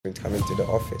to come into the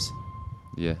office.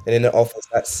 Yeah. And in the office,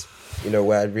 that's,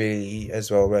 where I really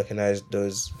as well recognize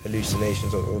those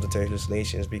hallucinations or auditory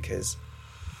hallucinations, because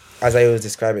as I always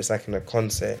describe it, it's like in a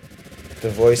concert. The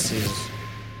voices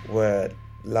were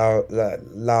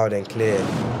loud and clear.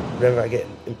 Whenever I get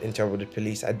in trouble with the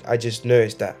police, I just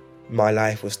noticed that my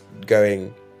life was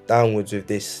going downwards with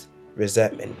this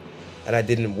resentment. And I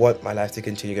didn't want my life to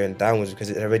continue going downwards because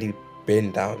it had already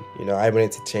been down. I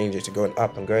wanted to change it to going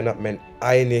up, and going up meant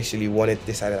I initially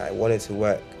decided I wanted to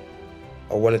work.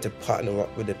 I wanted to partner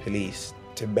up with the police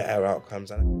to better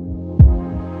outcomes.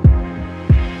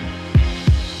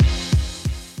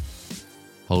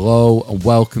 Hello and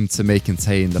welcome to May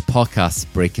Contain, the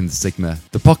podcast Breaking the Stigma.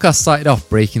 The podcast started off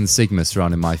breaking the stigma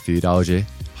surrounding my food allergy.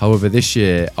 However, this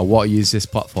year I want to use this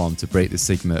platform to break the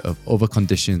stigma of other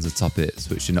conditions and topics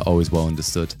which are not always well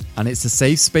understood. And it's a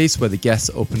safe space where the guests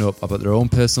open up about their own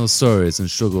personal stories and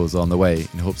struggles along the way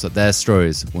in hopes that their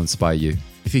stories will inspire you.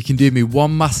 If you can do me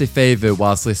one massive favour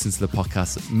whilst listening to the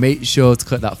podcast, make sure to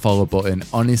click that follow button.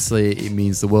 Honestly, it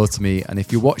means the world to me. And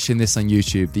if you're watching this on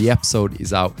YouTube, the episode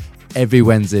is out every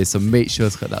Wednesday, so make sure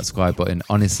to click that subscribe button.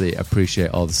 Honestly, appreciate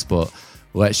all the support.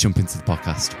 Let's jump into the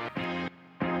podcast.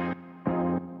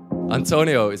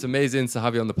 Antonio, it's amazing to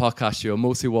have you on the podcast. You're a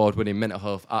multi-award-winning mental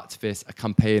health activist, a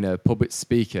campaigner, public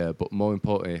speaker, but more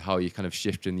importantly, how you kind of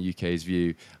shifting the UK's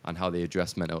view and how they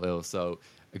address mental ill. So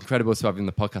incredible to have you on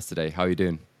the podcast today. How are you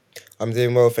doing? I'm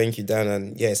doing well, thank you, Dan.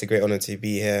 And yeah, it's a great honour to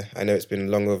be here. I know it's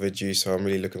been long overdue, so I'm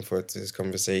really looking forward to this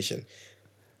conversation.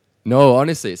 No,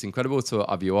 honestly, it's incredible to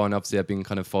have you on. Obviously, I've been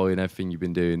kind of following everything you've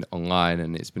been doing online,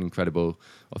 and it's been incredible.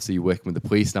 Obviously, you're working with the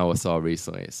police now, I saw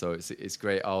recently. So it's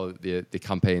great how the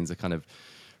campaigns are kind of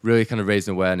really kind of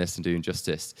raising awareness and doing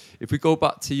justice. If we go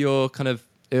back to your kind of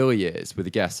early years with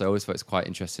the guests, I always thought it's quite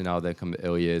interesting how they're kind of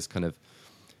early years kind of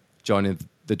joining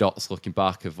the dots, looking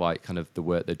back of like kind of the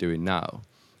work they're doing now.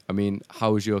 I mean,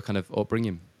 how was your kind of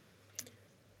upbringing?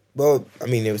 Well, I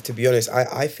mean, it was, to be honest,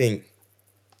 I think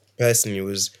personally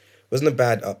wasn't a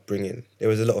bad upbringing. There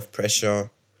was a lot of pressure,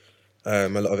 a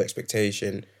lot of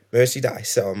expectation, mostly that I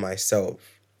set on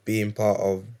myself, being part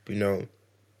of,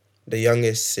 the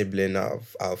youngest sibling out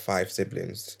of five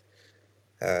siblings.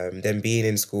 Then being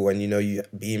in school and, you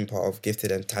being part of gifted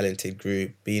and talented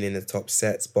group, being in the top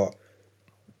sets, but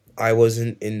I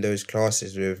wasn't in those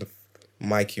classes with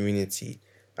my community.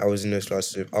 I was in those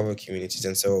classes with other communities,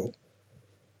 and so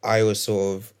I was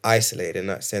sort of isolated in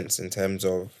that sense, in terms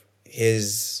of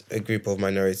here's a group of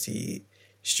minority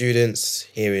students,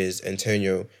 here is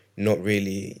Antonio not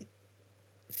really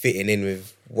fitting in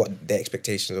with what the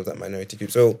expectations of that minority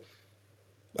group. So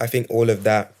I think all of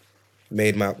that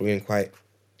made my upbringing quite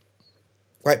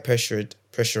pressured,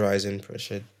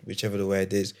 whichever the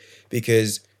word is,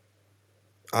 because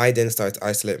I then started to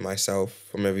isolate myself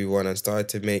from everyone and started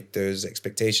to make those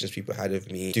expectations people had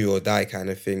of me do or die kind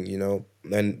of thing,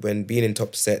 And when being in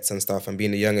top sets and stuff and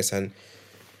being the youngest, and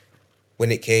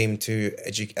when it came to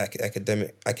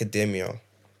academia,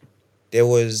 there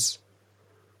was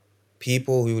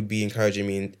people who would be encouraging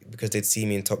me because they'd see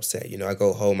me in top set. I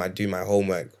go home, I'd do my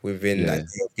homework within that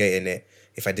day of getting it.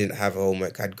 If I didn't have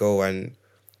homework, I'd go and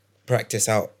practice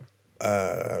out,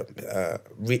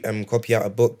 copy out a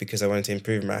book because I wanted to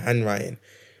improve my handwriting.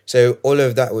 So all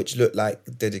of that, which looked like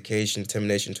dedication,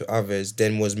 determination to others,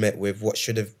 then was met with what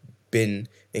should have been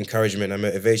encouragement and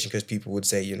motivation, because people would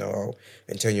say, oh,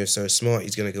 Antonio's so smart,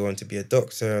 he's going to go on to be a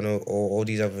doctor, and or all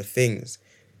these other things.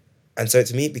 And so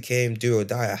to me, it became do or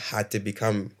die. I had to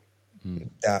become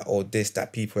that or this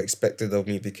that people expected of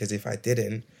me, because if I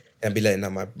didn't, I'd be letting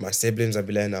down my siblings, I'd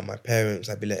be letting down my parents,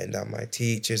 I'd be letting down my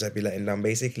teachers, I'd be letting down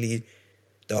basically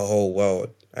the whole world.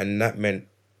 And that meant,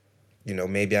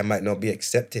 maybe I might not be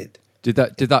accepted. Did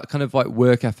that kind of like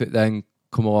work ethic then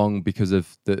come along because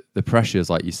of the pressures,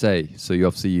 like you say? So you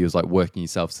was like working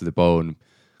yourself to the bone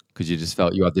because you just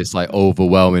felt you had this like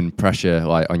overwhelming pressure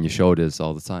like on your shoulders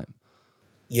all the time.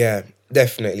 Yeah,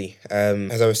 definitely.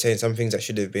 As I was saying, some things that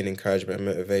should have been encouragement and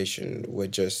motivation were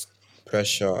just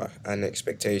pressure and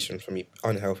expectation from me,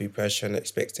 unhealthy pressure and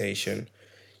expectation.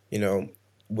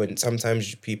 When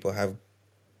sometimes people have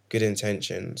good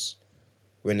intentions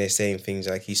when they're saying things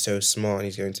like he's so smart and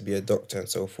he's going to be a doctor and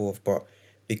so forth, but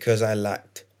because I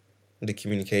lacked the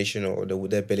communication or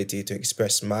the ability to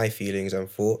express my feelings and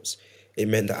thoughts, it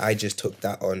meant that I just took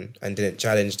that on and didn't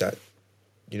challenge that.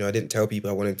 I didn't tell people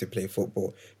I wanted to play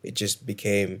football. It just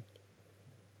became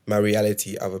my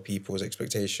reality, other people's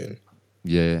expectation.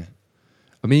 Yeah.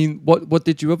 I mean, what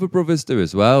did your other brothers do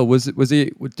as well?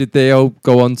 Did they all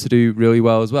go on to do really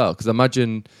well as well? Because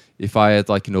imagine if I had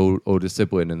like an older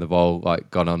sibling and they've all like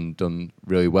gone on and done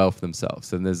really well for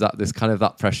themselves, and there's kind of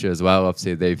that pressure as well.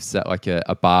 Obviously, they've set like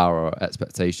a bar or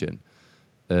expectation.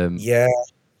 Yeah,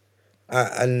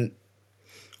 and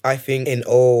I think in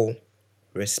all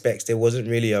respects, there wasn't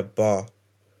really a bar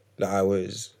that I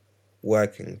was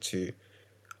working to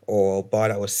or a bar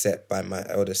that was set by my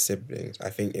elder siblings. I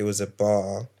think it was a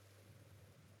bar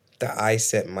that I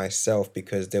set myself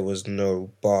because there was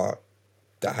no bar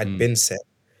that had Mm, been set,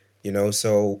 you know?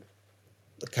 So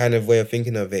the kind of way of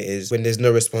thinking of it is when there's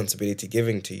no responsibility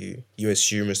given to you, you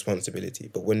assume responsibility.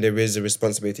 But when there is a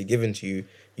responsibility given to you,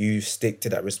 you stick to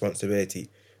that responsibility.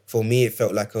 For me, it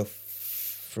felt like a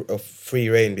free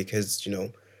reign because,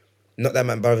 not that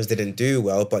my brothers didn't do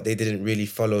well, but they didn't really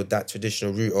follow that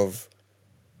traditional route of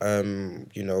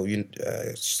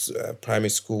primary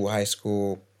school, high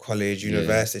school, college, yeah,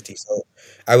 university. So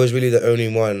I was really the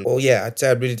only one. Well, yeah, I'd say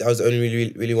I was the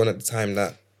only really one at the time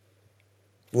that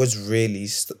was really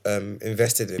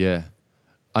invested in. yeah.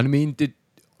 And I mean, did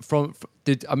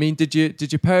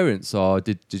your parents or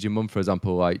did your mum, for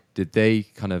example, like did they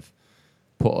kind of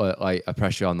put a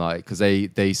pressure on that because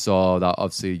they saw that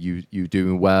obviously you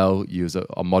doing well, you was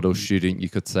a model student, you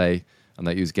could say, and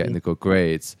that you was getting the good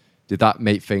grades. Did that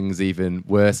make things even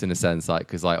worse in a sense, like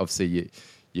because like obviously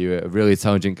you're a really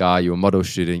intelligent guy, you're a model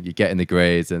student, you're getting the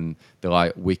grades, and they're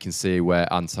like, we can see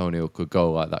where Antonio could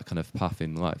go, like that kind of path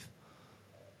in life.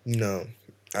 No,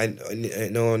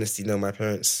 no, honesty, no. My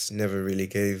parents never really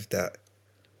gave that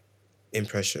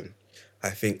impression. I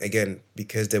think again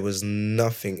because there was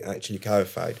nothing actually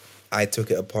clarified, I took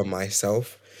it upon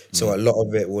myself. So Mm, a lot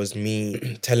of it was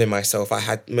me telling myself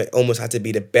almost had to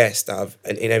be the best out of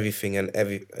and in everything and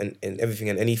in everything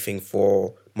and anything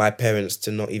for my parents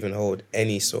to not even hold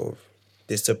any sort of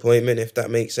disappointment, if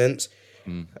that makes sense.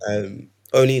 mm,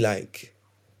 Only like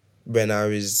when I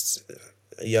was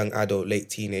a young adult, late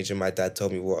teenager, my dad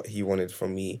told me what he wanted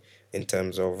from me in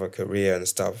terms of a career and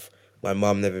stuff. My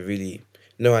mom never really,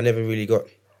 no, I never really got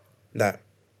that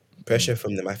mm. pressure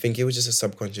from them. I think it was just a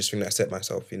subconscious thing that I set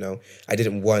myself. I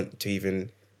didn't want to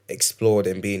even explore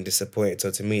them being disappointed.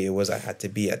 So to me, it was I had to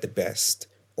be at the best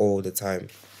all the time.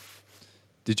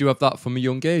 Did you have that from a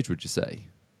young age? Would you say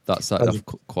that started off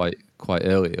 100. quite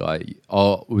early, like,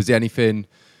 or was there anything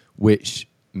which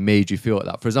made you feel like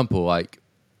that? For example, like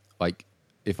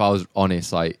if I was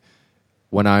honest, like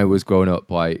when I was growing up,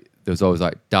 like there was always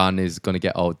like Dan is gonna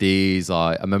get all D's.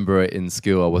 Like I remember in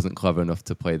school, I wasn't clever enough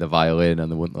to play the violin,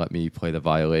 and they wouldn't let me play the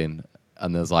violin.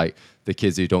 And there's like the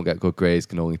kids who don't get good grades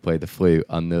can only play the flute.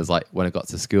 And there's like when I got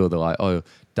to school, they're like, "Oh,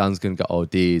 Dan's gonna get all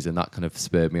D's," and that kind of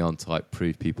spurred me on to like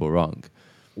prove people wrong.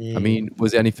 I Mm. mean,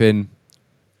 was there anything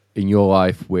in your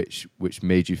life which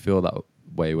made you feel that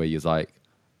way, where you're like,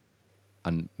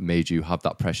 and made you have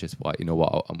that precious, like, you know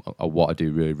what, I want to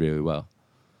do really, really well.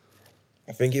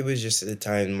 I think it was just at the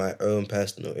time my own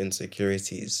personal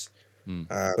insecurities. Mm,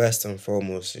 First and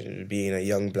foremost, being a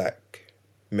young black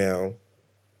male,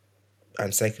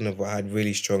 and second of all, I had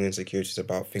really strong insecurities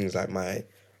about things like my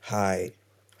height,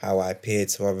 how I appeared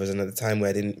to others, and at the time where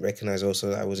I didn't recognize also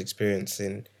that I was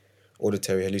experiencing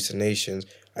auditory hallucinations,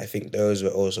 I think those were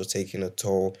also taking a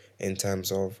toll in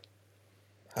terms of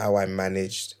how I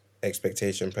managed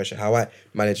expectation pressure, how I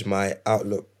managed my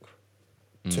outlook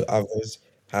mm, to others,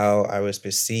 how I was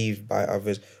perceived by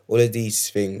others. All of these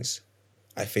things,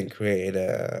 I think, created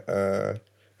a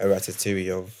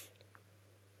ratatouille of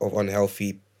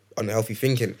unhealthy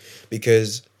thinking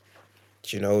because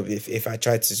if I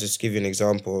tried to just give you an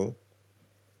example,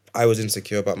 I was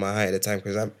insecure about my height at the time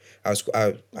because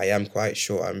I am quite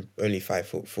short. I'm only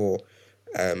 5'4".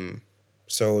 Um,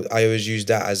 so I always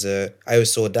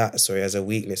saw that, sorry, as a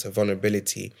weakness, a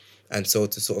vulnerability, and so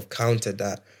to sort of counter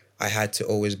that, I had to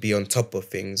always be on top of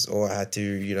things, or I had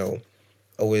to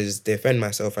always defend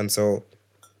myself, and so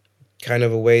kind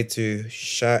of a way to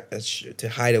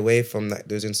hide away from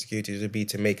those insecurities would be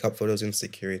to make up for those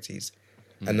insecurities,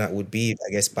 and mm. that would be,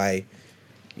 I guess, by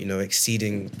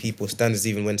exceeding people's standards,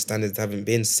 even when standards haven't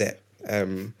been set,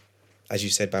 as you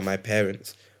said, by my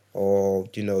parents, or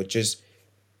just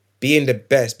being the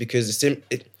best, because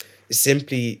it's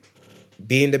simply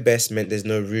being the best meant there's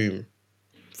no room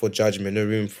for judgment, no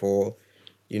room for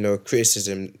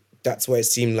criticism. That's what it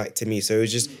seemed like to me. So it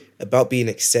was just about being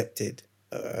accepted.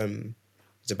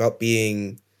 It's about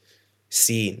being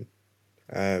seen,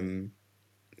 um,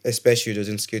 especially those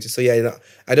insecurities. So yeah,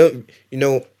 I don't,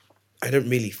 I don't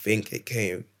really think it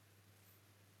came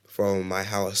from my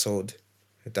household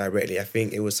directly. I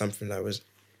think it was something that was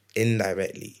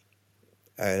indirectly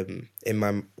in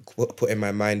my put in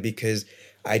my mind because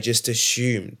I just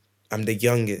assumed I'm the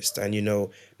youngest, and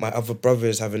my other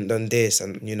brothers haven't done this,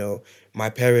 and my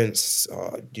parents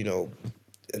are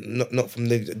not from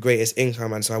the greatest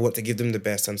income, and so I want to give them the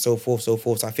best, and so forth, so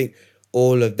forth. So I think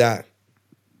all of that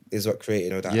is what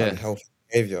created that Yeah. unhealthy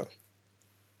behavior.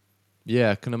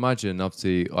 Yeah, I can imagine.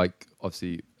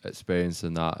 Obviously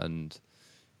experiencing that, and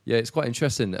yeah, it's quite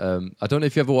interesting. I don't know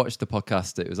if you ever watched the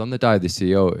podcast. It was on the Diary of the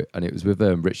CEO, and it was with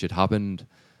Richard Hammond,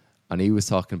 and he was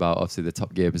talking about obviously the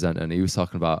Top Gear presenter, and he was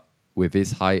talking about with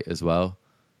his height as well,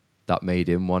 that made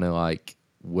him want to like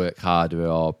work harder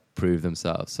or prove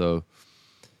themselves. So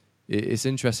it's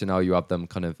interesting how you have them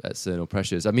kind of external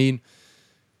pressures. I mean,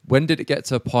 when did it get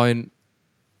to a point,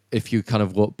 if you kind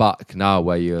of look back now,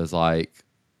 where you was like,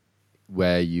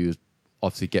 where you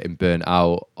obviously getting burnt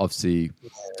out? Obviously,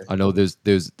 I know there's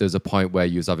a point where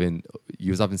you was having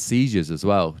seizures as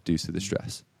well due to the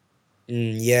stress.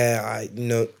 Yeah,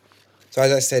 So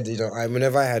as I said,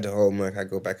 whenever I had homework, I'd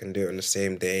go back and do it on the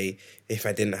same day. If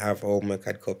I didn't have homework,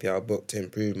 I'd copy out a book to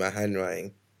improve my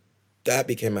handwriting. That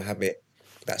became a habit,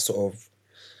 that sort of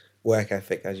work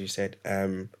ethic, as you said.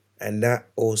 And that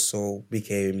also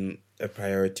became a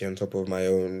priority on top of my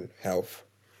own health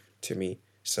to me.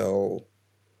 So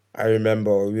I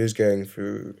remember we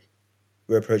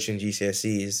were approaching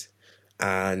GCSEs,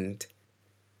 and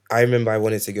I remember I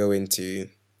wanted to go into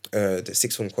the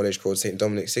sixth form college called St.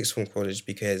 Dominic's Sixth Form College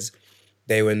because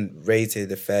they were rated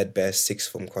the third best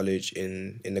sixth form college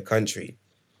in the country.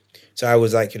 So I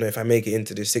was like, if I make it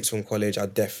into the sixth form college, I'll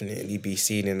definitely be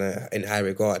seen in high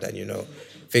regard, and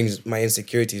my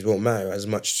insecurities won't matter as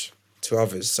much to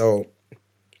others. So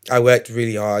I worked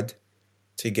really hard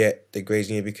to get the grades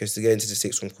needed because to get into the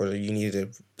sixth form college, you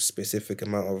needed a specific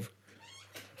amount of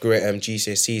great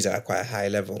GCSEs at quite a high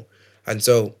level, and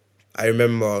so I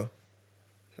remember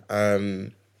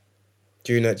um,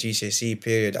 during that GCSE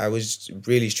period, I was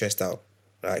really stressed out,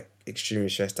 like extremely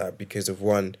stressed out because of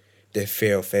one, the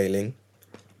fear of failing,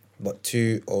 but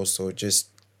two, also just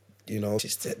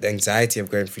the anxiety of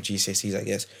going through GCSEs, I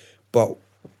guess. But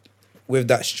with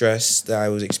that stress that I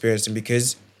was experiencing,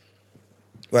 because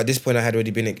at this point I'd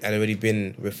already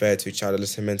been referred to a child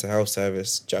adolescent mental health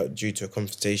service due to a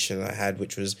conversation I had,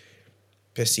 which was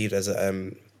perceived as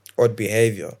a odd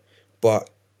behavior, but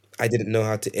I didn't know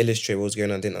how to illustrate what was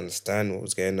going on. I didn't understand what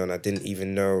was going on. I didn't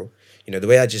even know, the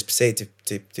way I just say it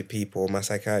to people, my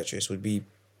psychiatrist would be,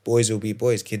 boys will be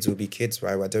boys, kids will be kids,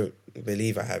 right? I don't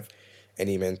believe I have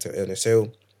any mental illness.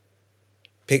 So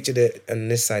picture it on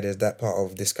this side as that part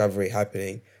of discovery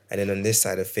happening, and then on this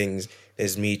side of things,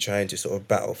 there's me trying to sort of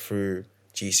battle through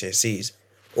GCSEs.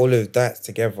 All of that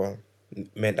together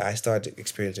meant that I started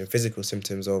experiencing physical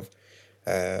symptoms of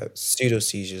pseudo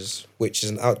seizures, which is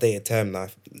an outdated term now.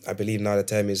 I believe now the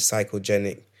term is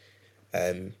psychogenic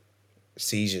um,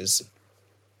 seizures.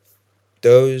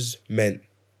 Those meant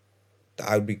that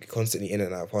I would be constantly in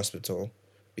and out of hospital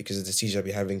because of the seizure I'd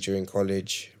be having during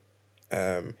college.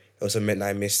 It also meant that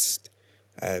I missed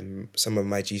some of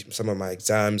my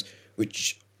exams,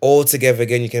 which altogether,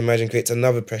 again, you can imagine creates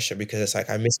another pressure because it's like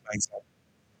I missed my exam,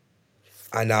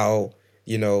 and now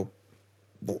you know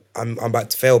I'm about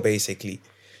to fail basically.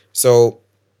 So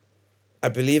I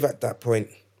believe at that point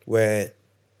where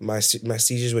my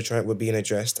seizures were being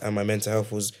addressed and my mental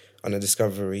health was on a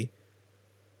discovery,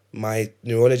 my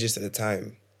neurologist at the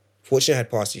time, fortunately, I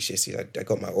had passed GCSEs. I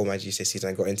got all my GCSEs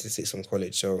and I got into sixth form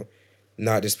college. So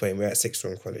now at this point, we're at sixth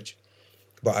form college,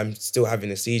 but I'm still having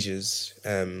the seizures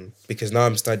because now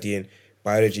I'm studying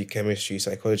biology, chemistry,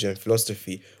 psychology, and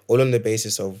philosophy, all on the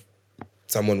basis of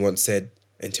someone once said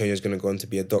Antonio's going to go on to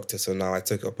be a doctor. So now I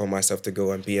took it upon myself to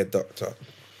go and be a doctor.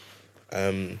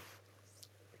 Um,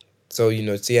 so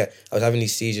yeah, I was having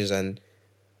these seizures, and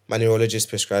my neurologist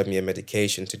prescribed me a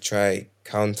medication to try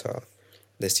counter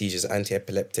the seizures,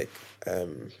 anti-epileptic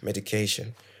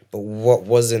medication. But what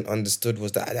wasn't understood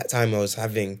was that at that time I was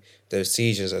having those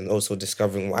seizures and also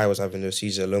discovering why I was having those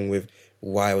seizures along with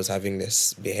why I was having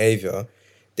this behavior.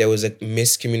 There was a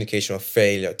miscommunication or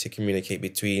failure to communicate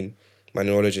between my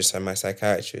neurologist and my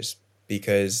psychiatrist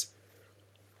because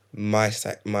my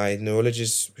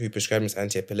neurologist who prescribed me this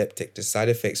anti-epileptic, the side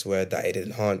effects were that it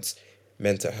enhanced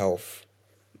mental health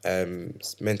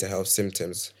mental health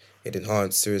symptoms. It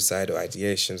enhanced suicidal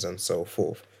ideations and so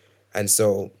forth. And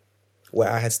so, where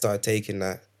I had started taking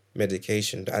that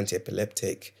medication, the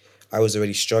anti-epileptic, I was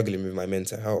already struggling with my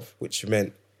mental health, which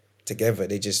meant together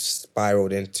they just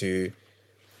spiraled into,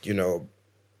 you know,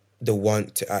 the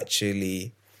want to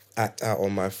actually act out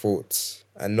on my thoughts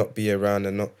and not be around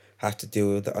and not have to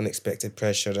deal with the unexpected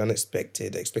pressure, the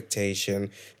unexpected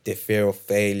expectation, the fear of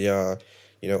failure,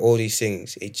 all these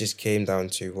things. It just came down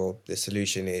to, well, the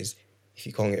solution is, if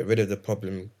you can't get rid of the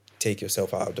problem, take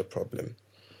yourself out of the problem.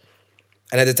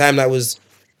 And at the time,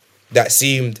 that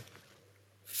seemed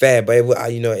fair, but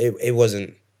it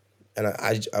wasn't. And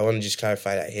I want to just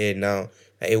clarify that here now,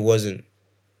 that it wasn't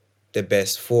the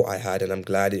best thought I had, and I'm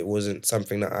glad it wasn't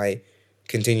something that I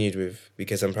continued with,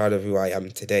 because I'm proud of who I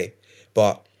am today.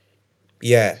 But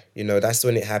yeah, that's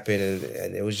when it happened,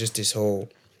 and it was just this whole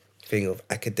thing of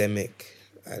academic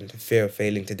and fear of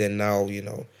failing, to then now,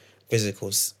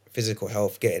 physical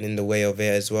health getting in the way of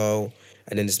it as well,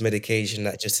 and then this medication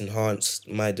that just enhanced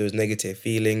those negative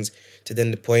feelings, to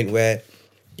then the point where,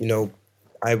 you know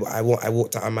I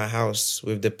walked out of my house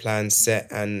with the plan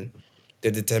set and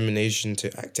the determination to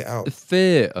act it The out.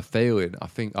 fear of failing, I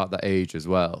think, at that age as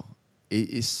well, it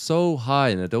is so high,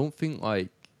 and I don't think like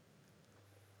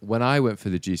when I went for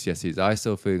the GCSEs, I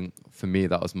still think for me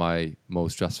that was my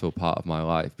most stressful part of my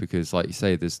life, because, like you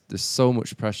say, there's so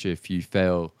much pressure. If you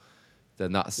fail,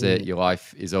 then that's it. Mm. Your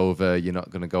life is over. You're not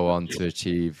going to go on to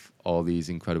achieve all these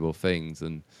incredible things.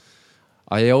 And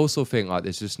I also think like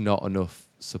there's just not enough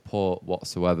support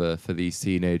whatsoever for these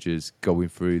teenagers going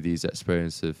through these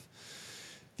experiences of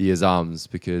the exams,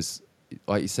 because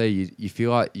like you say, you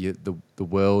feel like the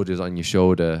world is on your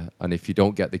shoulder, and if you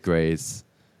don't get the grades,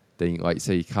 then like you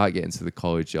say, you can't get into the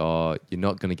college, or you're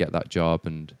not going to get that job.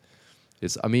 And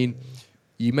it's, I mean,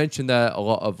 you mentioned there a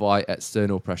lot of like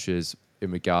external pressures in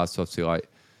regards to obviously like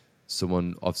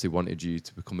someone obviously wanted you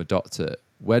to become a doctor.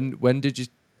 When did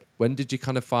you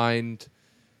kind of find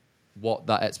what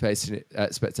that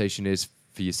expectation is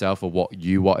for yourself, or what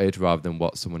you wanted rather than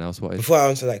what someone else wanted? Before I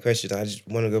answer that question, I just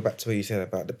want to go back to what you said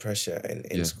about the pressure in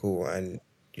Yeah. school. And,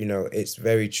 it's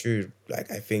very true. Like,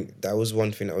 I think that was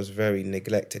one thing that was very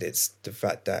neglected. It's the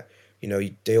fact that,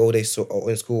 they saw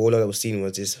in school, all I was seeing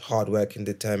was this hard working,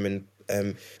 determined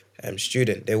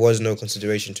student. There was no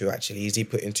consideration to, actually, is he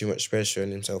putting too much pressure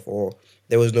on himself, or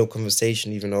there was no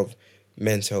conversation even of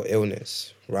mental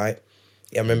illness, right?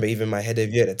 Yeah, I remember even my head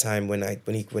of year at the time, when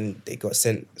they got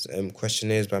sent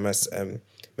questionnaires by my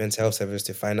mental health service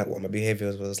to find out what my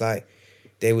behaviors was like.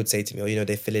 They would say to me, "Oh,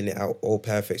 they're filling it out all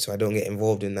perfect, so I don't get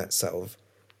involved in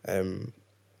um,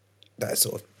 that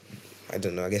sort of, I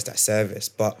don't know, I guess that service."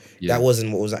 But that Yeah.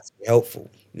 wasn't what was actually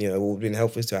helpful. What would have been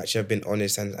helpful is to actually have been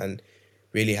honest and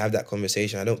really have that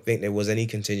conversation. I don't think there was any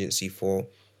contingency for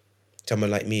someone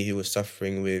like me who was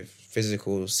suffering with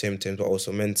physical symptoms but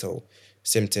also mental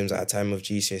symptoms at a time of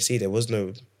GCSE. There was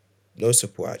no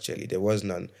support, actually. There was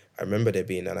none. I remember there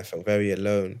being none. I felt very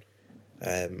alone,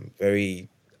 very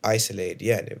isolated.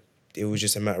 Yeah, it was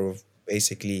just a matter of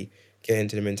basically getting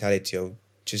into the mentality of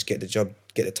just get the job,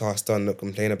 get the task done, not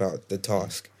complain about the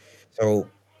task. So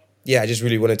yeah, I just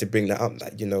really wanted to bring that up.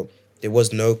 That there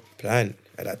was no plan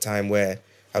at that time where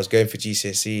I was going for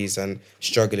GCSEs and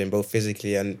struggling both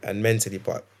physically and mentally,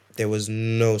 but there was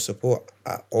no support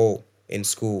at all in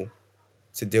school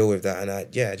to deal with that. And I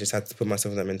just had to put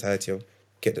myself in that mentality of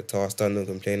get the task done, don't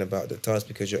complain about the task,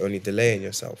 because you're only delaying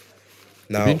yourself.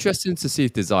 It'd be Now, interesting to see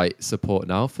if there's like support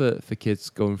now for kids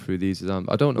going through these exams.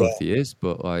 I don't know if yeah, there is,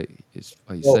 but like it's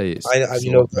like you well, say, it's I it's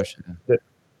a lot of pressure.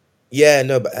 yeah,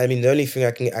 no, but I mean, the only thing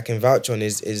I can vouch on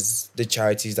is the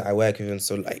charities that I work with. And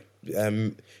so, like,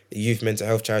 the youth mental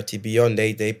health charity Beyond,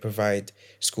 they provide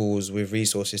schools with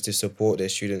resources to support their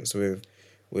students with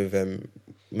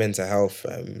mental health,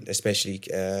 especially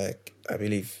I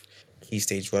believe key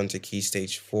stage 1 to key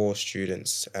stage 4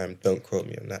 students. Don't quote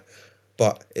me on that,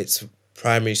 but it's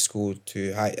primary school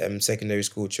to high secondary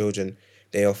school children.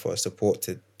 They offer support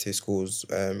to schools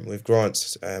with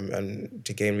grants, and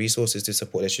to gain resources to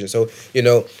support their students. So,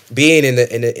 being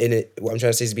what I'm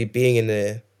trying to say is, being in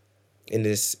the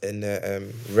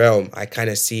realm, I kind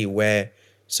of see where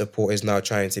support is now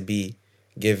trying to be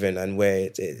given, and where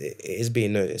it is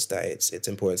being noticed that it's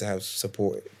important to have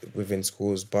support within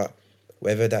schools. But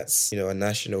whether that's a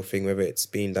national thing, whether it's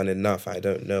being done enough, I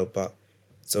don't know. But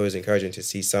it's always encouraging to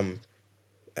see some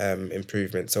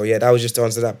improvement. So yeah, that was just to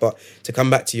answer that. But to come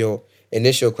back to your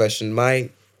initial question, my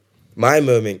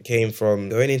moment came from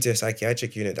going into a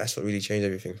psychiatric unit. That's what really changed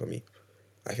everything for me.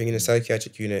 I think in the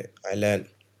psychiatric unit, I learned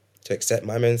to accept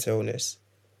my mental illness.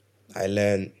 I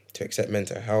learned to accept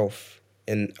mental health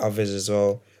in others as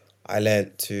well. I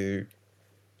learned to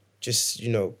just,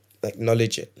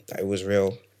 acknowledge it, that it was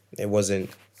real. It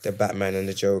wasn't the Batman and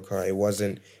the Joker. It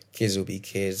wasn't kids will be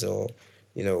kids, or,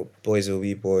 boys will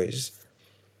be boys.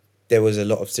 There was a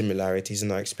lot of similarities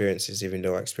in our experiences, even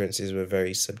though our experiences were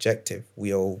very subjective.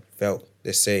 We all felt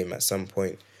the same at some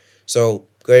point. So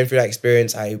going through that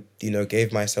experience, I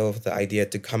gave myself the idea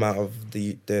to come out of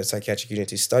the psychiatric unit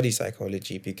to study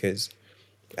psychology, because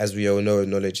as we all know,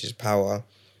 knowledge is power.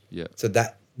 Yeah. So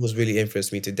that was really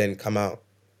influenced me to then come out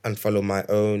and follow my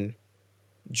own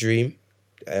dream,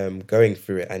 going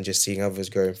through it and just seeing others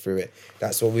going through it.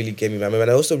 That's what really gave me my moment.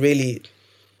 And I also really,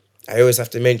 I always have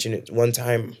to mention it. One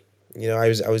time, I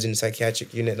was in a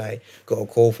psychiatric unit and I got a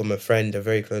call from a friend, a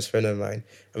very close friend of mine,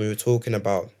 and we were talking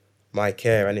about my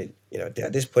care. And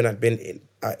at this point, I'd been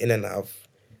in and out of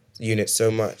units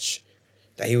so much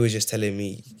that he was just telling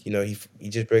me,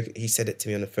 he said it to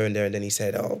me on the phone there, and then he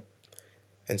said, "Oh,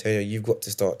 Antonio, you've got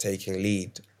to start taking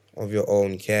lead of your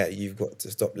own care. You've got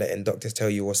to stop letting doctors tell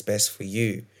you what's best for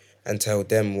you and tell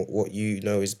them what you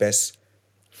know is best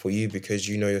for you because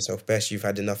you know yourself best. You've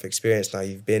had enough experience now.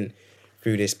 You've been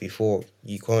through this before.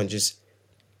 You can't just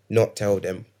not tell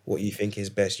them what you think is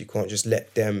best. You can't just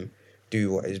let them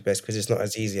do what is best because it's not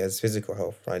as easy as physical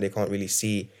health, right? They can't really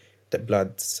see the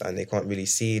bloods and they can't really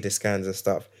see the scans and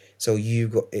stuff. So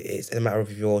it's a matter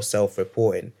of your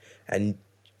self-reporting, and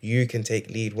you can take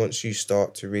lead once you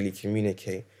start to really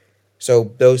communicate.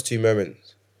 So those two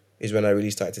moments is when I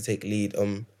really started to take lead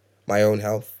on my own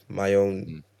health, my own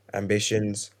Mm.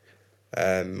 ambitions,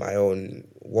 my own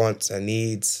wants and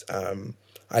needs.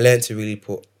 I learned to really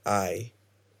put I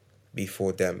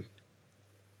before them.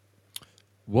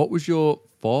 What was your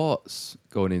thoughts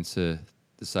going into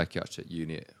the psychiatric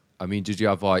unit? I mean, did you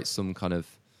have like some kind of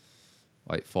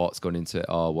like thoughts going into it,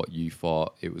 or what you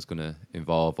thought it was going to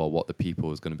involve, or what the people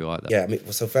was going to be like there? Yeah, I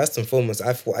mean, so first and foremost,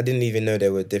 I didn't even know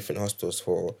there were different hospitals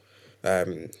for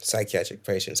psychiatric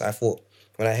patients. I thought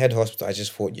when I had hospital, I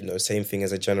just thought, same thing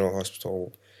as a general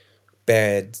hospital,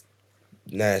 bed,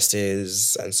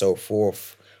 nurses, and so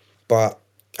forth. But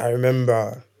I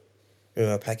remember we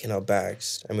were packing our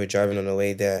bags and we were driving on the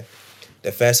way there.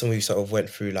 The first one we sort of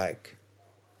went through like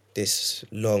this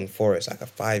long forest, like a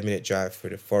 5 minute drive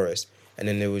through the forest, and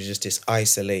then there was just this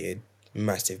isolated,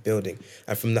 massive building.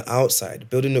 And from the outside, the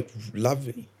building looked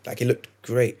lovely, like it looked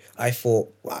great. I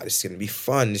thought, wow, this is gonna be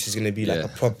fun. This is gonna be like Yeah. a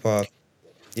proper,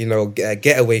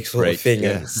 getaway sort of Break. thing.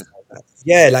 Yeah. And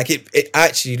yeah, like it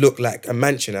actually looked like a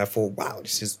mansion. I thought, wow,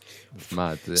 this is It's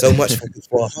mad. so much for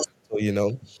a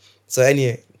hospital. So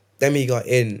anyway, then we got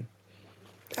in.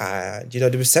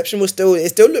 The reception was it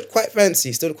still looked quite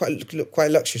fancy, still looked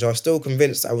quite luxurious. I was still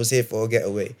convinced I was here for a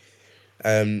getaway.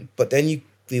 But then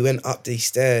we went up these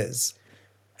stairs,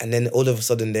 and then all of a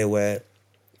sudden there were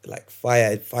like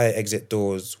fire exit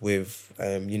doors with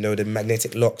the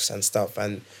magnetic locks and stuff,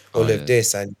 and Oh all of yeah.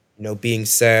 this, and being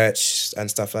searched and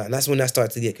stuff like that. And that's when I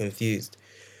started to get confused.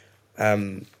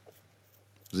 Um,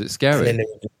 Was it and then scary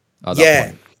at that yeah,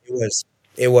 point?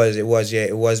 it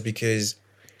was because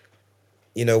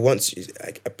once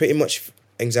pretty much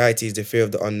anxiety is the fear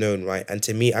of the unknown, right? And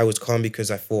to me, I was calm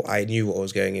because I thought I knew what I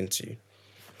was going into.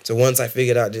 So once I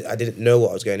figured out that I didn't know what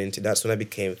I was going into, that's when I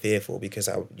became fearful because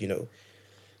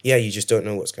you just don't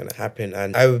know what's going to happen.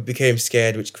 And I became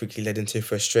scared, which quickly led into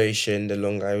frustration the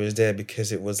longer I was there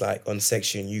because it was like on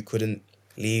section, you couldn't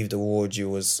leave the ward you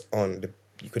was on.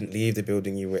 You couldn't leave the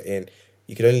building you were in.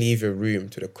 You could only leave your room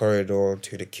to the corridor,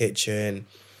 to the kitchen,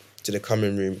 to the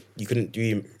common room. You couldn't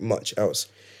do much else.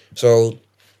 So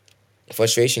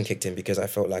frustration kicked in because I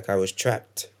felt like I was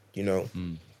trapped.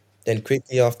 Mm. Then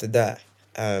quickly after that,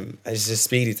 and it's just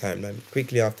speedy time, man.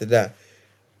 Quickly after that,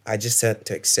 I just had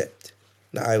to accept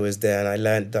that I was there, and I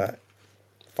learned that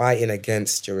fighting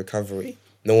against your recovery,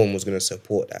 no one was going to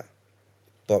support that.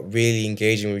 But really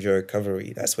engaging with your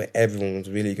recovery, that's where everyone was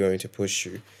really going to push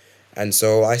you. And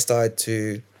so I started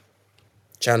to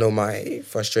channel my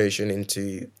frustration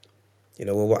into,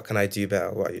 well, what can I do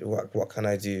better? What can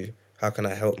I do? How can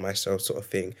I help myself, sort of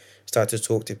thing. Start to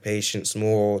talk to patients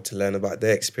more, to learn about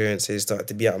their experiences, start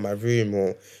to be out of my room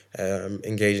or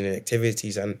engaging in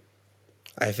activities. And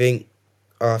I think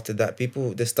after that,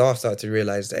 the staff started to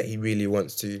realize that he really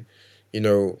wants to, you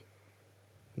know,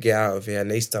 get out of here.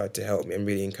 And they started to help me and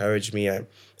really encourage me. I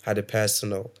had a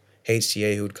personal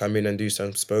HCA who would come in and do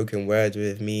some spoken word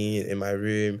with me in my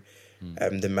room.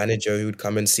 Mm. The manager who would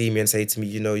come and see me and say to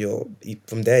me,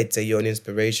 from there, he'd say, you're an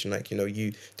inspiration. Like,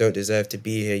 you don't deserve to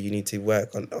be here. You need to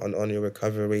work on your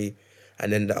recovery.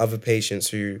 And then the other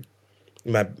patients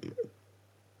my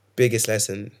biggest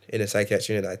lesson in a psychiatric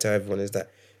unit that I tell everyone is that,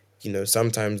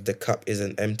 sometimes the cup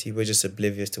isn't empty. We're just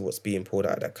oblivious to what's being poured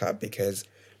out of that cup because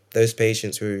those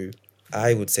patients who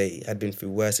I would say had been through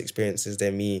worse experiences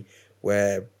than me,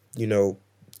 were,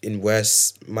 in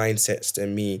worse mindsets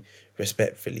than me,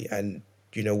 respectfully, and,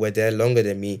 were there longer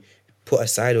than me, they put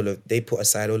aside all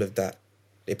of that.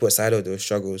 They put aside all those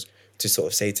struggles to sort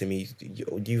of say to me,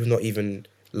 you've not even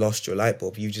lost your light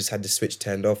bulb. You just had the switch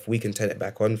turned off. We can turn it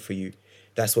back on for you.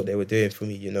 That's what they were doing for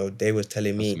me. They were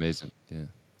telling That's me, amazing. Yeah.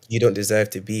 You don't deserve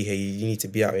to be here. You need to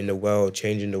be out in the world,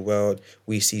 changing the world.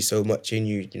 We see so much in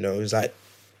you. You know, it's like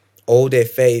all their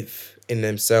faith in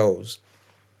themselves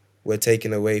were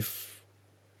taken away,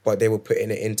 but they were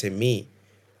putting it into me.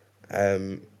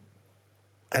 Um,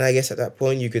 and I guess at that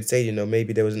point, you could say, you know,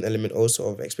 maybe there was an element also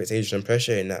of expectation and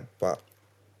pressure in that, but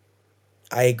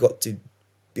I got to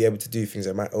be able to do things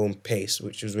at my own pace,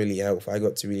 which was really helpful. I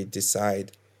got to really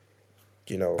decide,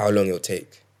 you know, how long it'll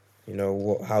take, you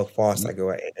know, how fast I go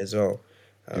at it as well.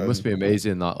 It must Um, be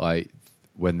amazing that like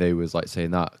when they was like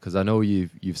saying that, because I know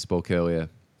you've spoke earlier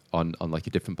on like a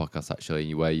different podcast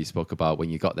actually where you spoke about when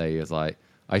you got there you was like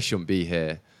I shouldn't be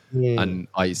here, mm, and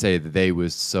like you say that they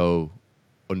was so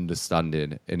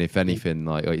understanding, and if anything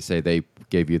like you say they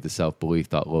gave you the self belief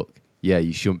that look, yeah,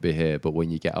 you shouldn't be here, but when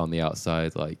you get on the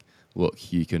outside, like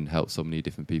look, you can help so many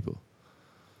different people.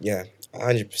 yeah,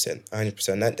 100%,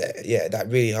 100%. Yeah, that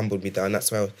really humbled me down.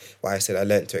 That's why I said I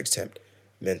learned to accept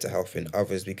mental health in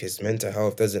others, because mental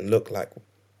health doesn't look like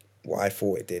what I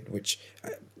thought it did, which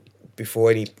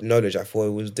before any knowledge, I thought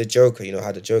it was the Joker, you know,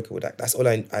 how the Joker would act. That's all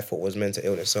I thought was mental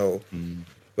illness. So Mm.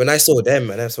 when I saw them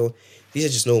and I saw these are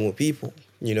just normal people,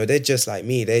 you know, they're just like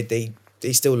me. They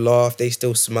still laugh, they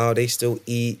still smile, they still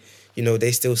eat, you know,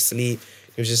 they still sleep.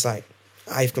 It was just like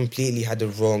I've completely had the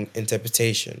wrong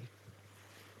interpretation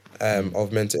Mm.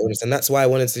 of mental illness. And that's why I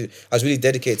was really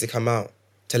dedicated to come out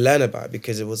to learn about it,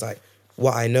 because it was like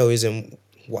what I know isn't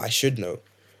what I should know.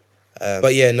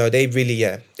 But yeah, no, they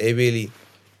really,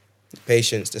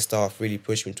 patients, the staff really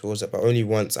pushed me towards it. But only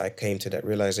once I came to that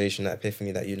realization, that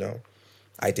epiphany that, you know,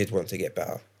 I did want to get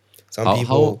better. Some how how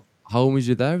people, how long was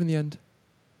you there in the end?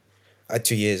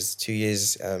 2 years, 2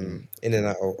 years Mm. in and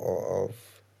out of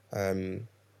um,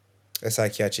 a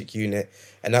psychiatric unit.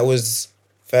 And that was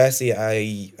firstly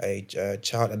a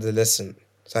child adolescent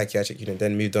psychiatric unit,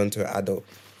 then moved on to an adult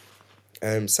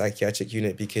psychiatric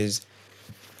unit, because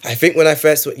I think when I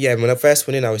first went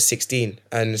in, I was 16,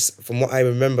 and from what I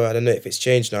remember, I don't know if it's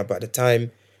changed now, but at the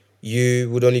time, you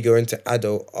would only go into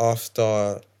adult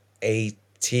after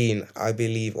 18, I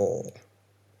believe, or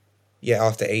yeah,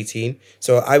 after 18.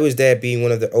 So I was there being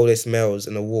one of the oldest males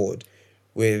in the ward,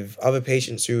 with other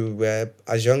patients who were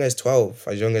as young as 12,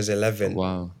 as young as Oh, 11.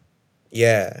 wow.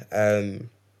 Yeah,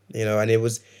 you know,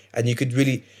 and you could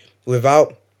really,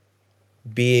 without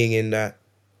being in that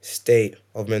state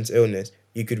of mental illness,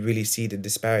 you could really see the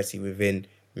disparity within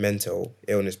mental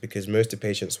illness, because most of the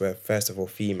patients were, first of all,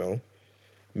 female.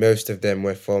 Most of them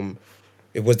were from,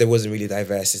 there wasn't really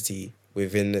diversity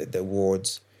within the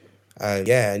wards.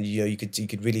 Yeah, and you know, you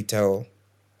could really tell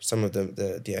some of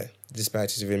the yeah,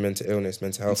 disparities within mental illness,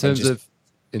 mental In health, and terms just of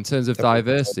in terms of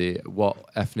diversity, what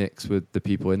ethnics were the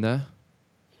people in there?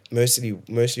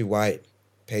 mostly white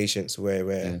patients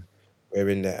Yeah, were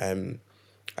in there.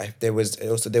 There was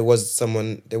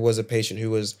a patient who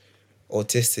was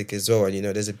autistic as well, and you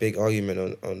know, there's a big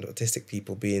argument on autistic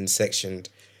people being sectioned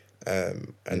yeah.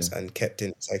 and kept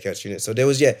in psychiatric units. So there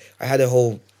was, yeah, I had a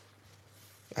whole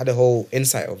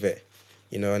insight of it,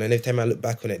 you know, and then every time I look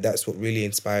back on it, that's what really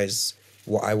inspires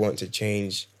what I want to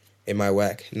change in my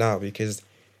work now, because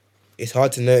it's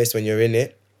hard to notice when you're in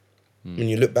it. Mm. When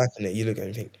you look back on it, you look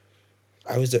and think,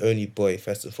 I was the only boy,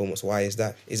 first and foremost. Why is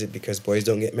that? Is it because boys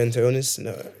don't get mental illness?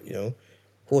 No, you know,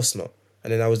 of course not.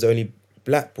 And then I was the only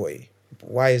black boy.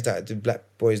 Why is that? Do black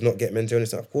boys not get mental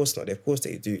illness? No, of course not. Of course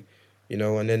they do. You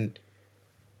know, and then,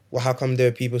 well, how come there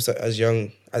are people as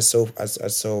young as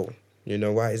so? You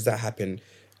know, why is that happen?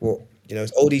 Well, you know,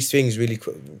 all these things really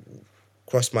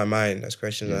crossed my mind as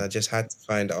questions, and Yeah, I just had to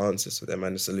find the answers to them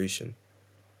and the solution.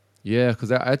 yeah.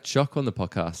 Because I had Chuck on the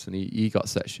podcast, and he got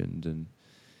sectioned, and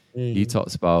he Mm.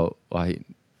 talks about like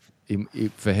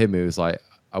for him it was like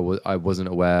I wasn't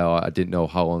aware, or I didn't know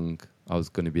how long I was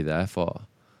going to be there for.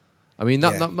 I mean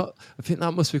Yeah. I think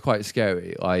that must be quite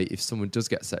scary. Like if someone does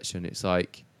get sectioned, it's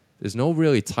like there's no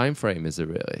really time frame, is there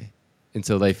really,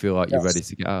 until they feel like you're ready That's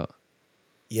to get out.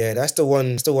 yeah, that's the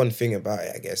one thing about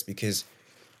it, I guess, because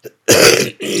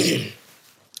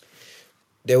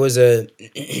there was a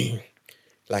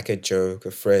like a joke,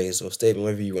 a phrase, or statement,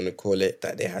 whatever you want to call it,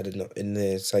 that they had in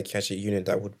the psychiatric unit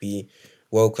that would be,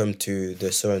 "Welcome to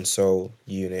the so and so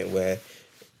unit, where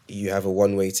you have a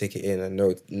one-way ticket in and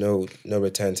no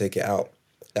return ticket out."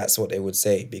 That's what they would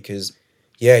say, because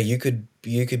yeah, you could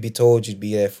be told you'd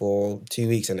be there for 2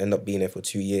 weeks and end up being there for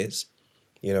 2 years.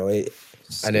 You know it,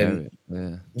 and then Scary.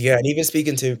 Yeah. yeah, and even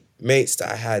speaking to mates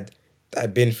that had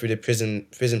been through the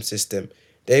prison system,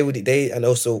 they and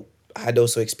also had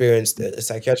also experienced a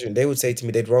psychiatric. They would say to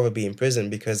me they'd rather be in prison,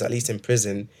 because at least in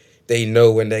prison they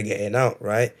know when they're getting out,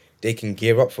 right? They can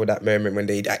gear up for that moment when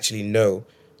they actually know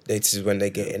this is when they're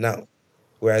Yeah. getting out.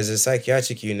 Whereas a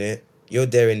psychiatric unit, you're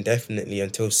there indefinitely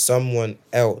until someone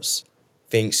else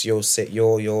thinks you're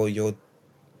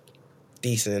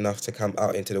decent enough to come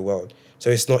out into the world. So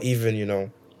it's not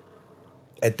even,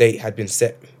 a date had been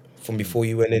set from Mm. before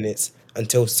you went in. It's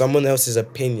until someone else's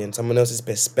opinion, someone else's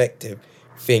perspective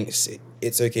thinks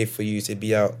it's okay for you to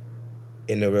be out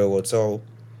in the real world. So,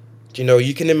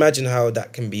 you can imagine how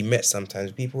that can be met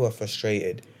sometimes. People are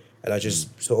frustrated and are Mm.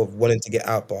 just sort of wanting to get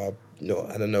out, but are,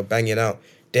 I don't know, banging out.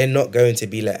 They're not going to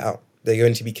be let out. They're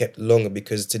going to be kept longer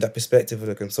because, to that perspective of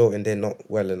the consultant, they're not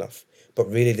well enough. But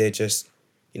really, they're just,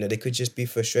 they could just be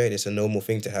frustrated. It's a normal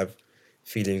thing to have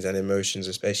feelings and emotions,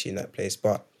 especially in that place.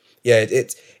 But yeah,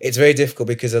 it's very difficult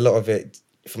because a lot of it,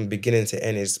 from beginning to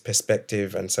end, is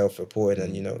perspective and self-reported,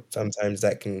 and Mm. sometimes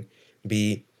that can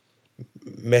be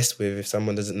messed with if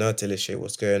someone doesn't know how to illustrate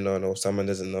what's going on, or someone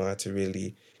doesn't know how to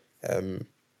really um,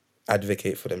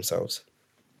 advocate for themselves.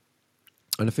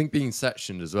 And I think being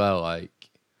sectioned as well, like,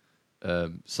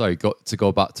 sorry, got to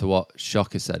go back to what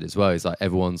Shocker said as well, is like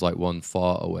everyone's like one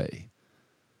thought away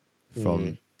Mm.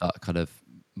 from that kind of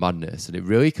madness. And it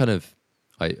really kind of,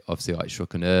 like, obviously, like,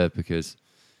 struck a nerve because,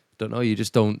 don't know, you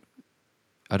just don't,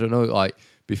 I don't know, like,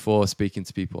 before speaking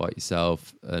to people like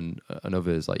yourself and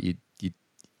others, like,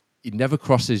 it never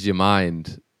crosses your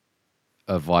mind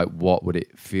of, like, what would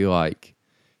it feel like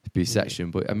to be Mm.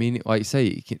 sectioned. But I mean, like you say,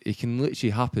 it can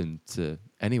literally happen to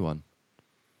anyone.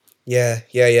 Yeah,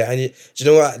 yeah, yeah. And do you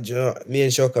know what? Me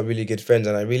and Shock are really good friends,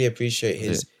 and I really appreciate Is it?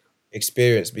 his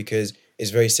experience because it's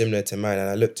very similar to mine. And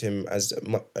I looked him as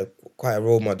quite a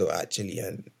role model, actually.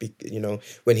 And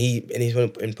when he's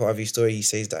in part of his story, he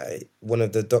says that one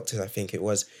of the doctors, I think it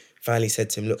was, finally said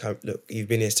to him, "Look, look, you've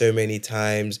been here so many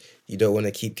times. You don't want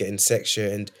to keep getting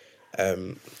sectioned."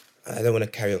 Um, I don't want to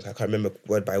carry on. I can't remember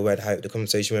word by word how the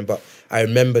conversation went, but I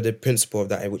remember the principle of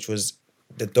that, which was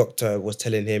the doctor was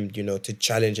telling him, to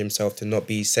challenge himself to not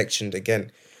be sectioned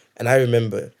again. And I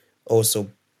remember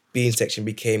also being sectioned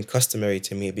became customary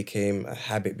to me. It became a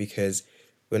habit because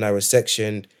when I was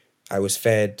sectioned, I was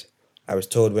fed, I was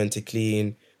told when to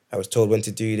clean, I was told when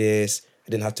to do this.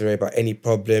 I didn't have to worry about any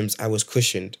problems. I was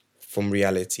cushioned from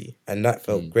reality, and that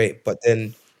felt Mm. great. But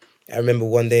then I remember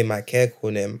one day my care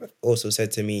coordinator also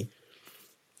said to me,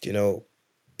 you know,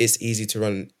 it's easy to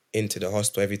run into the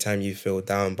hospital every time you feel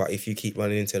down, but if you keep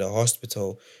running into the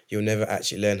hospital, you'll never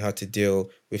actually learn how to deal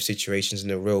with situations in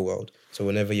the real world. So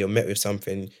whenever you're met with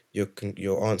something,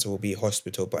 your answer will be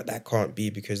hospital, but that can't be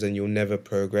because then you'll never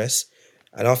progress.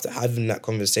 And after having that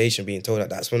conversation, being told that,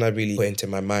 that's when I really put into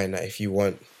my mind that if you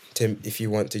want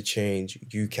to change,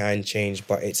 you can change,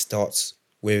 but it starts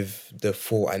with the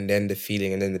thought and then the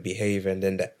feeling and then the behavior and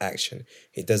then the action.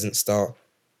 It doesn't start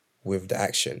with the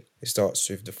action. It starts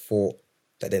with the thought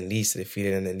that then leads to the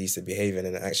feeling and then leads to behavior and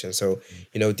then the action. So,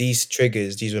 these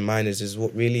triggers, these reminders is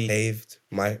what really saved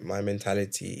my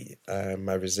mentality,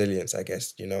 my resilience, I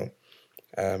guess,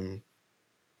 Um,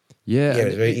 Yeah, yeah, and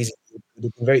it's very easy.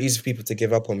 It's very easy for people to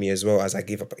give up on me as well as I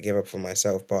gave up for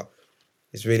myself. But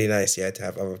it's really nice, yeah, to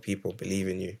have other people believe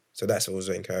in you. So that's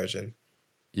also encouraging.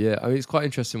 yeah, I mean, it's quite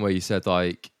interesting where you said,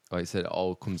 like you said, it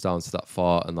all comes down to that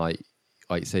thought, and like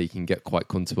you say, you can get quite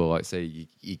comfortable. Like say,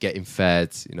 you're getting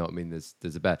fed. You know what I mean?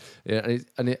 There's a bed, yeah,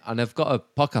 and I've got a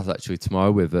podcast actually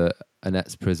tomorrow with an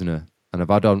ex prisoner, and I've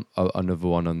had on another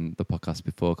one on the podcast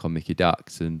before called Mickey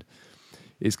Dax, and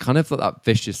it's kind of like that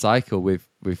vicious cycle with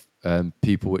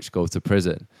people which go to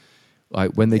prison.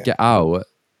 Like when they Yeah. get out,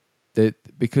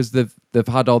 because they've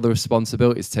had all the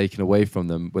responsibilities taken away from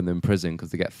them when they're in prison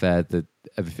because they get fed, that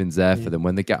everything's there for Mm. them.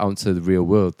 When they get out into the real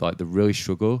world, like they really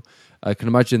struggle. I can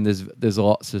imagine there's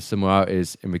lots of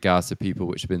similarities in regards to people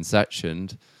which have been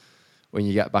sectioned. When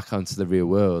you get back onto the real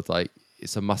world, like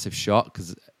it's a massive shock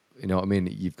because you know what I mean.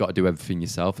 You've got to do everything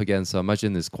yourself again. So I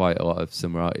imagine there's quite a lot of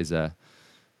similarities there,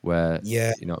 where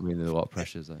Yeah. you know what I mean. There's a lot of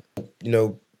pressures there.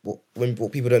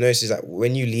 What people don't notice is that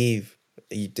when you leave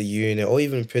the unit or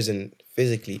even prison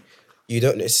physically, you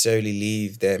don't necessarily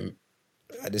leave them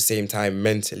at the same time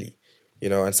mentally,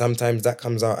 and sometimes that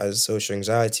comes out as social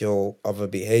anxiety or other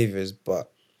behaviors,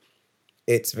 but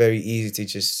it's very easy to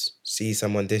just see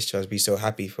someone discharged, be so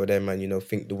happy for them, and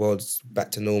think the world's back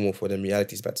to normal for them,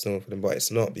 reality's back to normal for them, but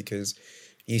it's not because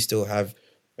you still have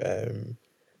um,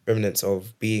 remnants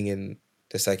of being in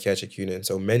the psychiatric unit.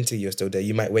 So mentally, you're still there.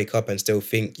 You might wake up and still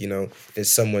think,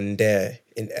 there's someone there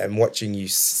and watching you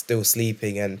still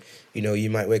sleeping, and you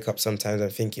might wake up sometimes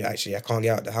and think, actually, I can't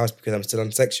get out of the house because I'm still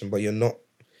on section, but you're not.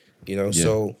 Yeah,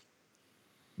 So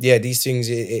yeah, these things,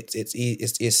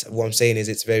 it's what I'm saying is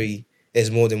it's very,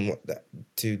 there's more than what that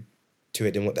to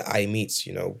it than what the eye meets.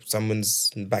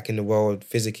 Someone's back in the world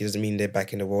physically doesn't mean they're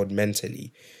back in the world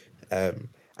mentally. um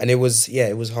And it was, yeah,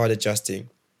 it was hard adjusting.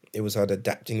 It was hard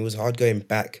adapting. It was hard going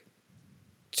back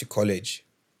to college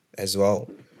as well.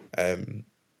 Um,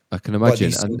 I can but imagine.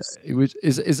 these And sorts, it was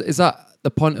is that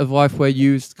the point of life where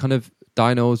you was kind of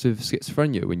diagnosed with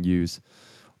schizophrenia when you was,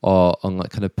 or on like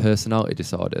kind of personality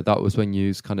disorder? That was when you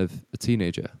was kind of a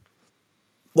teenager.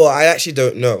 well, I actually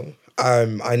don't know.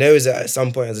 I know is at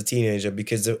some point as a teenager,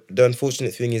 because the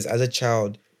unfortunate thing is, as a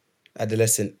child,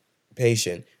 adolescent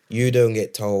patient, you don't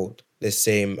get told the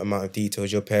same amount of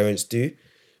details your parents do.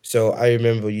 So I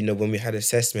remember, when we had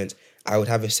assessment, I would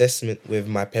have assessment with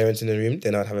my parents in the room,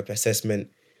 then I'd have a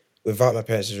assessment without my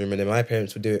parents in the room, and then my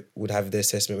parents would have the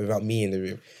assessment without me in the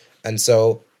room. And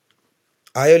so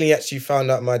I only actually found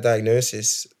out my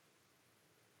diagnosis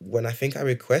when I think I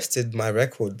requested my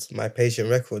records, my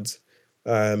patient records.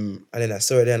 And then I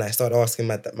saw it there, and I started asking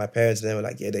my parents, and they were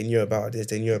like, yeah, they knew about this,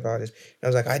 they knew about this. And I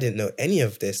was like, I didn't know any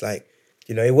of this. Like,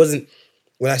 it wasn't,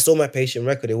 when I saw my patient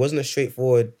record, it wasn't a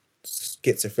straightforward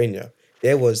schizophrenia.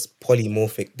 There was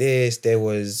polymorphic this, there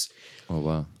was Oh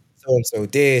wow. so and so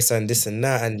this and this and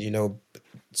that, and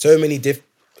so many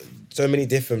so many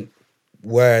different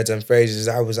words and phrases.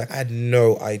 I was like, I had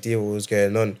no idea what was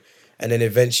going on. And then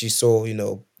eventually saw,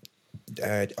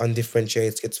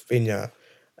 undifferentiated schizophrenia,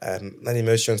 and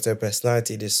emotional unstable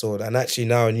personality disorder, and actually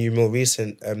now a new, more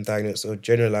recent diagnosis of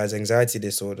generalized anxiety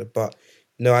disorder. But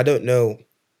no, I don't know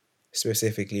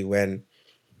specifically when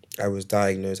I was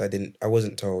diagnosed. I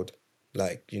wasn't told,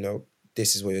 like,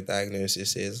 this is what your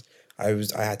diagnosis is. I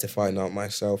had to find out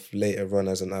myself later on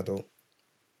as an adult.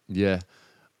 Yeah.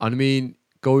 And I mean,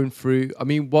 going through, I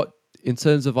mean, what in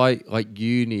terms of like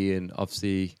uni and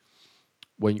obviously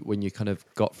when you kind of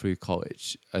got through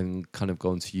college and kind of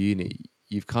going to uni,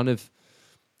 you've kind of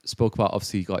spoke about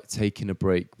obviously like taking a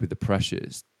break with the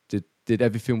pressures. Did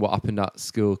everything what happened at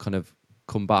school kind of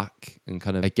come back and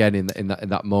kind of again in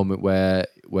that moment where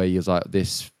you're like,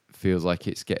 this feels like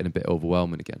it's getting a bit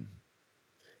overwhelming again?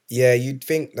 Yeah, you'd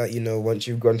think that, once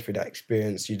you've gone through that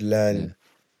experience, you'd Yeah. learn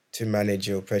to manage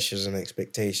your pressures and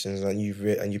expectations, and you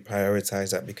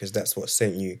prioritize that, because that's what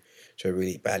sent you to a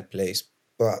really bad place.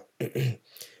 But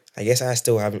I guess I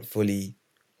still haven't fully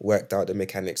worked out the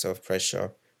mechanics of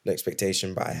pressure and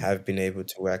expectation, but I have been able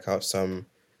to work out some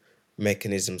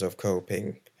mechanisms of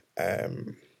coping,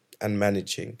 um, and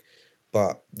managing.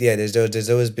 But yeah, there's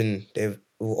always been, they've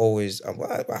always,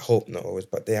 well, I hope not always,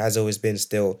 but there has always been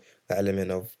still that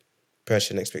element of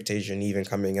pressure and expectation, even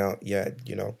coming out. Yeah,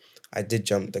 I did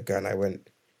jump the gun. I went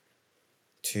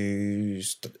to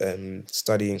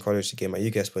study in college to get my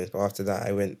UCAS points, but after that,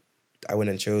 I went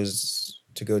and chose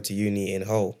to go to uni in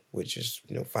Hull, which is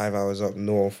 5 hours up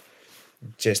north,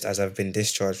 just as I've been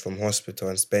discharged from hospital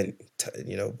and spent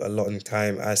a lot of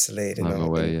time isolated in I'm a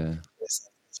away, in yeah. a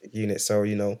psychiatric unit.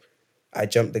 So I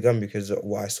jumped the gun because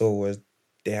what I saw was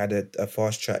they had a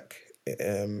fast track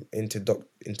into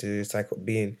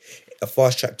being a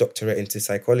fast track doctorate into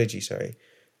psychology. Sorry,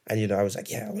 and I was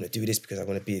like, yeah, I want to do this because I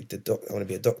want to be I want to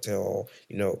be a doctor, or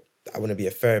I want to be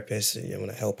a therapist. And, I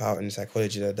want to help out in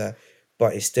psychology, like that.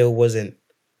 But it still wasn't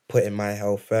putting my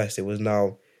health first. It was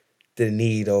now the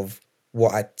need of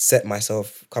what I set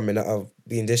myself coming out of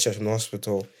being discharged from the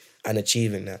hospital and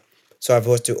achieving that. So I've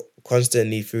had to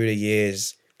constantly through the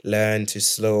years learn to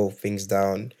slow things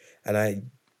down, and I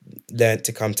learned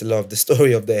to come to love the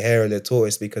story of the hare and the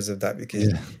tortoise because of that. Because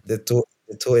Yeah. the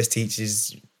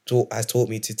tortoise has taught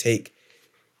me to take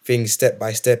things step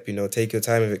by step. Take your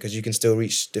time with it, because you can still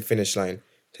reach the finish line.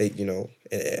 Take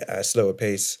at a slower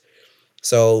pace.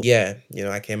 So yeah,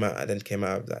 I then came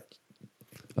out of that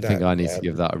I think that I need to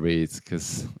give that a read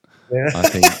because yeah. I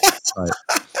think like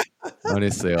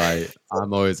honestly, like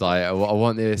I'm always like I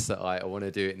want this, like I want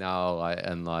to do it now, like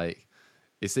and like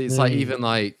it's like Mm, even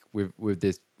like with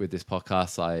this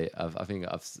podcast, I think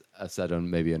I've said on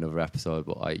maybe another episode,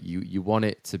 but like you want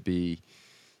it to be,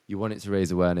 you want it to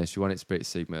raise awareness, you want it to break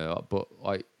stigma, but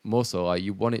like more so like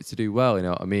you want it to do well, you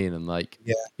know what I mean? And like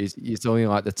yeah. it's only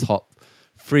like the top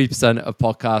 3% of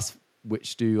podcasts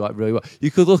which do like really well. You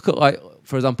could look at like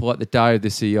for example like the Diary of the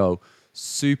CEO,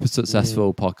 super Mm,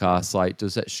 successful podcast, like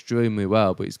does extremely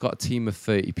well, but he's got a team of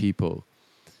 30 people.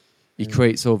 He mm,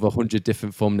 creates over 100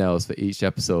 different thumbnails for each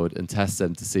episode and tests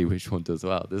them to see which one does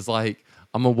well. There's like,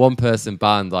 I'm a one person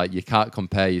band. Like, you can't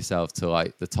compare yourself to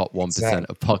like the top 1% exactly.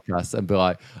 of podcasts and be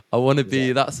like, I want to be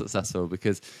Exactly. that successful,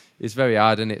 because it's very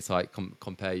hard. And it's like,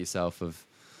 compare yourself of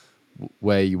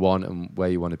where you want and where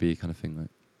you want to be, kind of thing. Like,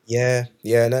 Yeah,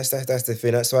 yeah, and that's the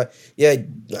thing. That's why, yeah,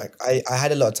 like I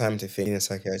had a lot of time to think in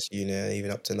psychiatry unit,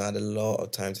 even up to now, I had a lot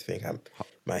of time to think.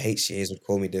 My HCAs would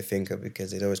call me the thinker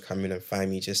because they'd always come in and find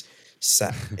me just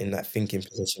sat in that thinking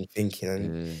position, thinking,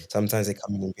 and Yeah. sometimes they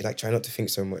come in and be like, try not to think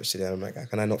so much today. I'm like, how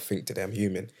can I not think today? I'm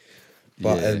human.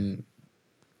 But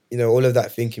Yeah. all of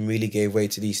that thinking really gave way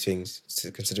to these things,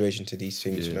 to consideration to these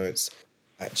things. Yeah. It's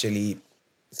actually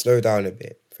slow down a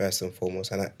bit first and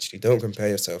foremost, and actually don't compare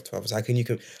yourself to others. How can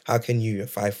you, a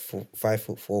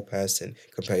 5'4" person,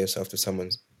 compare yourself to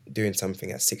someone doing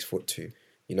something at 6'2"?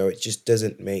 It just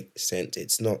doesn't make sense.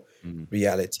 It's not Mm.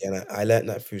 reality, and I learned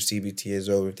that through CBT as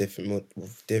well, with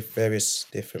various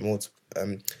different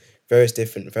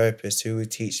therapists who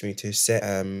would teach me to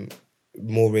set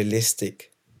more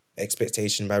realistic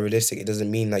expectation. By realistic, it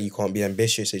doesn't mean that you can't be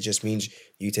ambitious. It just means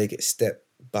you take it step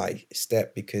by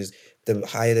step, because the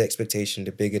higher the expectation,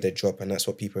 the bigger the drop, and that's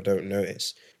what people don't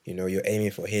notice. You're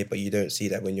aiming for here, but you don't see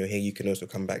that when you're here, you can also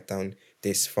come back down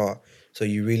this far. So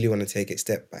you really want to take it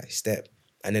step by step.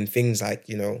 And then things like,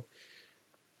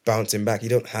 bouncing back, you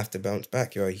don't have to bounce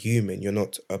back. You're a human. You're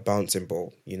not a bouncing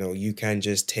ball. You can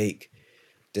just take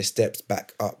the steps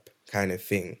back up, kind of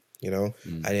thing, Mm.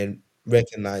 and then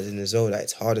recognizing as well that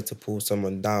it's harder to pull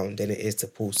someone down than it is to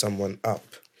pull someone up.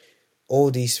 All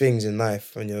these things in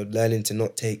life, and you're learning to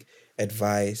not take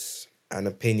advice and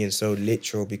opinion so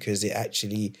literal, because it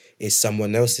actually is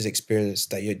someone else's experience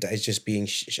that is just being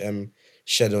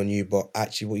shed on you. But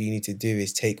actually, what you need to do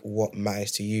is take what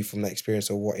matters to you from that experience,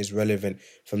 or what is relevant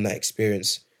from that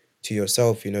experience to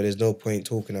yourself. There's no point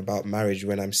talking about marriage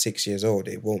when I'm 6 years old.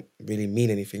 It won't really mean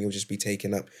anything. It'll just be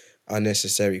taking up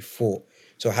unnecessary thought.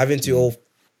 So having to Mm. all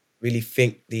really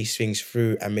think these things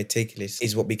through and meticulous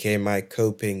is what became my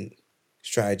coping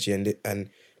strategy, and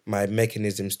my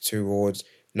mechanisms towards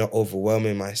not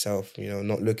overwhelming myself,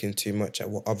 not looking too much at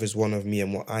what others want of me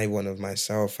and what I want of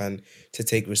myself. And to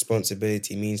take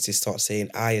responsibility means to start saying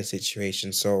I in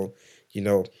situations. So, you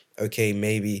know, okay,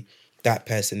 maybe that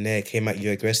person there came at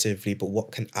you aggressively, but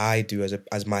what can I do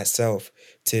as myself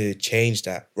to change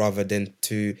that, rather than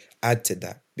to add to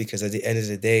that? Because at the end of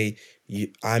the day,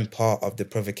 I'm part of the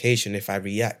provocation if I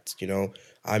react.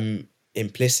 I'm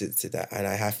implicit to that, and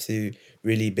I have to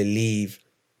really believe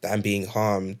that I'm being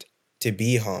harmed to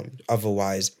be harmed.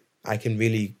 Otherwise, I can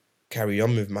really carry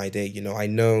on with my day. I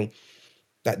know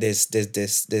that there's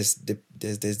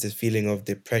this feeling of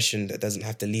depression that doesn't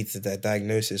have to lead to the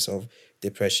diagnosis of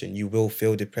depression. You will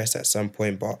feel depressed at some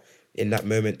point, but in that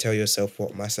moment, tell yourself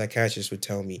what my psychiatrist would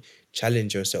tell me: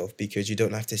 challenge yourself, because you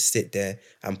don't have to sit there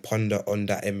and ponder on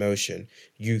that emotion.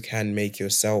 You can make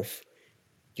yourself,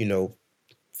 you know,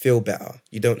 feel better.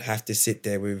 You don't have to sit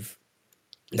there with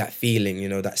that feeling,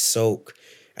 that soak.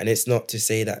 And it's not to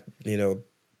say that,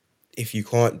 if you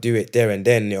can't do it there and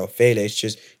then, you're a failure. It's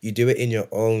just you do it in your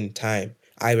own time.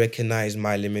 I recognize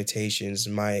my limitations,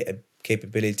 my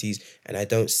capabilities, and I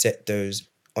don't set those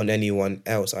on anyone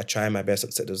else. I try my best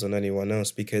not to set those on anyone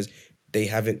else, because they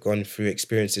haven't gone through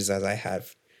experiences as I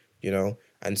have,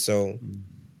 And so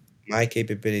my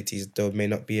capabilities, though, may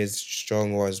not be as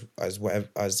strong or as whatever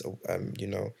as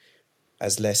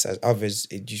less as others.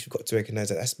 You've got to recognize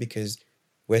that that's because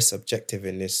we're subjective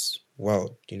in this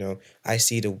world. I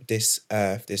see this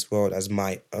earth, this world, as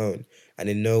my own, and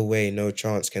in no way, no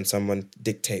chance can someone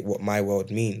dictate what my world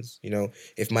means.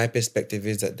 If my perspective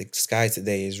is that the sky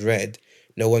today is red,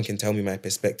 no one can tell me my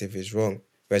perspective is wrong.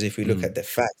 Whereas if we look Mm. at the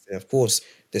facts, then of course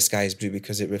the sky is blue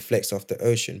because it reflects off the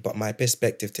ocean. But my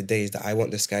perspective today is that I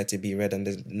want the sky to be red, and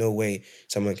there's no way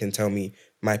someone can tell me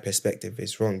my perspective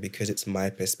is wrong, because it's my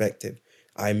perspective.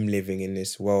 I'm living in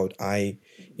this world. I'm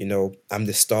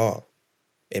the star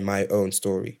in my own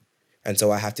story. And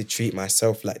so I have to treat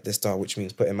myself like the star, which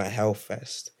means putting my health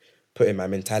first, putting my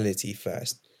mentality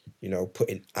first,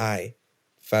 putting I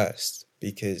first,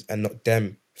 and not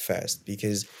them first,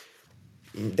 because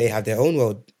they have their own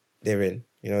world they're in.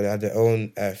 They have their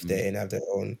own earth Mm. they're in, have their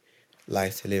own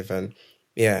life to live. And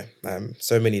yeah,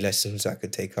 so many lessons I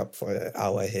could take up for an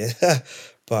hour here.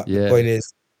 But the Yeah. point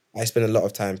is, I spend a lot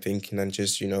of time thinking and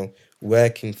just,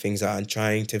 working things out and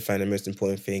trying to find the most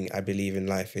important thing I believe in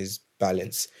life is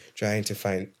balance. Trying to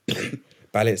find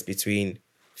balance between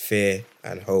fear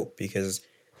and hope, because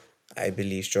I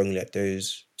believe strongly that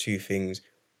those two things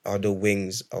are the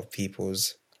wings of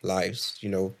people's lives.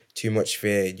 Too much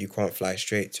fear, you can't fly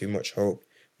straight. Too much hope,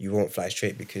 you won't fly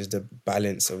straight, because the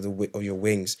balance of of your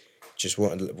wings just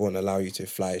won't allow you to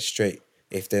fly straight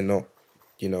if they're not,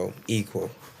 equal.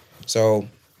 So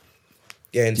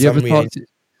yeah, in Do you ever summary, talk to?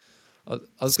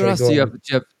 I was going to sorry, ask, go on.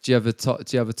 do you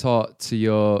ever talk to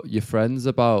your friends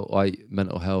about like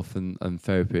mental health and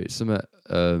therapy? It's something.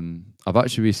 I've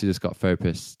actually recently just got a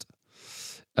therapist.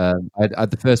 I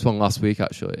had the first one last week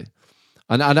actually,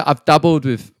 and I've dabbled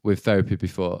with therapy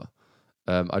before.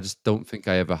 I just don't think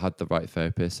I ever had the right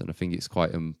therapist, and I think it's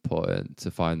quite important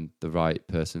to find the right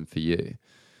person for you.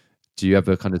 Do you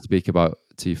ever kind of speak about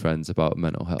to your friends about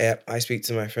mental health? Yeah, I speak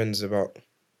to my friends about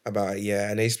it, yeah,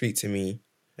 and they speak to me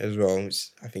as well,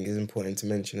 which I think is important to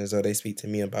mention as well. They speak to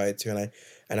me about it too,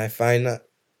 and I find out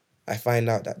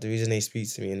that the reason they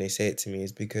speak to me and they say it to me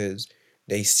is because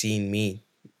they seen me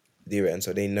do it, and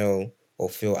so they know or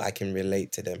feel I can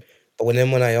relate to them. But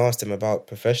when I asked them about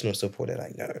professional support, they're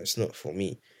like, no, it's not for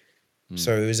me. Mm,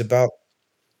 So it was about,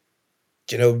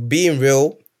 being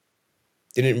real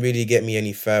didn't really get me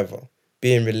any further.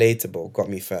 Being relatable got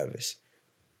me furthest.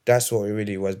 That's what it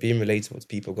really was. Being relatable to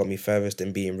people got me furthest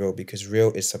than being real, because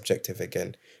real is subjective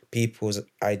again. People's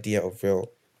idea of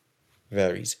real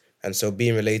varies. And so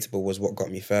being relatable was what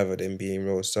got me further than being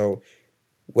real. So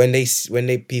when my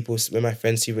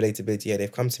friends see relatability, yeah,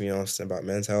 they've come to me and asked about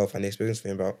mental health, and they've spoken to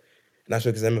me about, and I've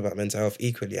spoken to them about mental health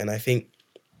equally. And I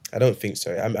don't think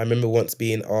so. I remember once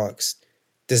being asked,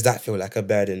 does that feel like a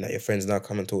burden that your friends now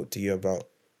come and talk to you about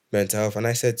mental health? And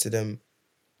I said to them,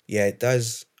 yeah, it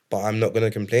does, but I'm not going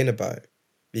to complain about it,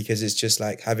 because it's just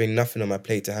like having nothing on my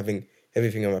plate to having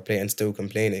everything on my plate and still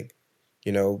complaining.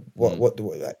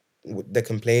 mm. The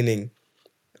complaining,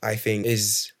 I think,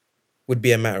 is would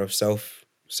be a matter of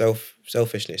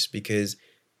selfishness, because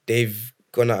they've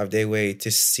gone out of their way to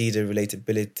see the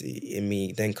relatability in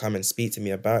me, then come and speak to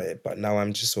me about it. But now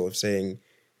I'm just sort of saying,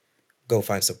 go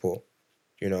find support.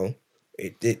 You know,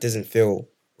 it doesn't feel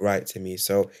right to me.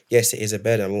 So yes, it is a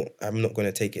burden. I'm not going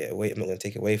to take it away. I'm not going to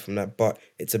take it away from that. But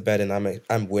it's a burden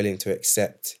I'm willing to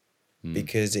accept, Mm.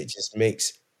 because it just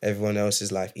makes everyone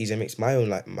else's life easier. It makes my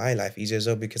life easier as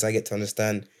well, because I get to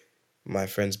understand my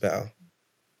friends better.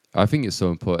 I think it's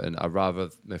so important. I'd rather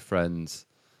my friends,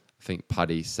 I think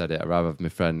Paddy said it, I'd rather have my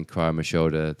friend cry on my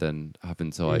shoulder than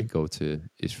having to like Mm. go to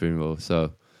his funeral.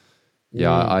 So yeah,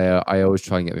 Mm. I always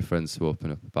try and get my friends to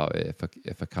open up about it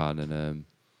if I can, and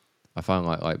I find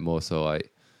like more so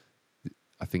like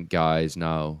I think guys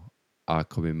now are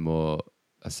coming more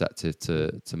receptive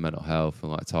to mental health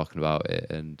and like talking about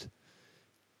it and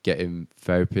getting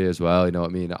therapy as well. You know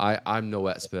what I mean? I'm no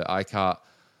expert. I can't.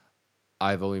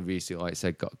 I've only recently, like I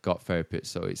said, got therapists,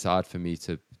 so it's hard for me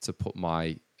to put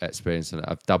my experience in it.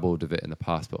 I've dabbled with it in the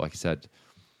past, but like I said,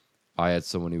 I had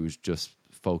someone who was just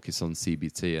focused on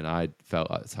CBT, and I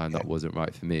felt at the time Yeah. that wasn't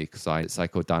right for me, because I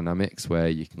psychodynamics where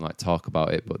you can like talk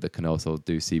about it, but they can also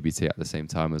do CBT at the same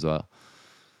time as well.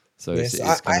 So Yes,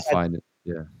 it's kind of finding,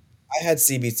 yeah. I had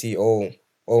CBT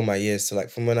all my years. So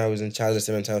like from when I was in childhood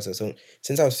to mental health. So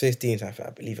since I was 15, I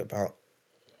believe about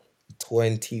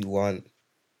 21,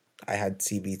 I had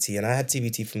CBT, and I had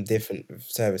CBT from different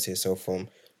services. So from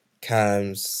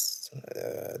CAMS,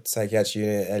 psychiatry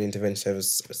unit, early intervention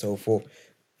service, so forth.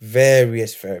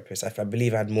 Various therapists. I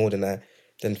believe I had more than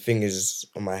fingers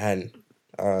on my hand.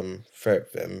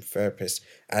 Therapists.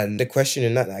 And the question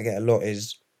in that I get a lot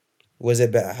is, was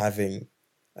it better having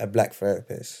a black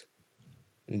therapist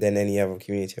than any other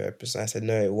community therapist? And I said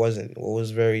no, it wasn't. What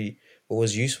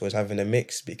was useful was having a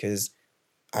mix, because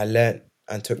I learnt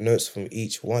and took notes from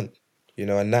each one,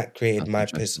 and that created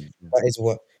That's interesting. Yeah.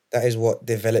 that is what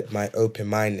developed my open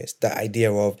mindedness. That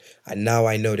idea of, and now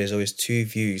I know there's always two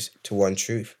views to one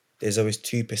truth. There's always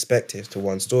two perspectives to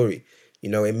one story.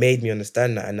 It made me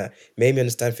understand that, and that made me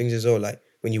understand things as well. Like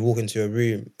when you walk into a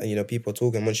room and people are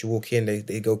talking, once you walk in,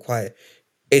 they go quiet.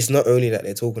 It's not only that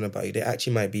they're talking about you, they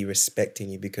actually might be respecting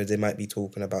you, because they might be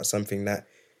talking about something that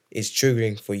is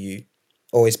triggering for you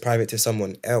or is private to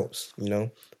someone else.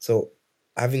 So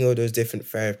having all those different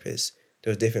therapists,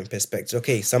 those different perspectives,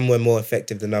 okay, some were more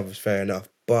effective than others, fair enough,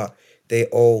 but they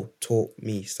all taught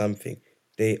me something.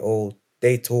 They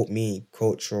taught me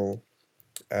cultural,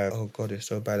 oh God, it's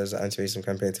so bad as an anti-racism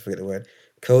campaign to forget the word.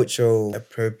 Cultural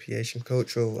appropriation,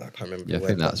 cultural, I can't remember Yeah, the I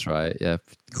think word, but that's right. Yeah, yeah,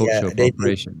 cultural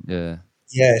appropriation. Yeah.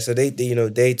 yeah, so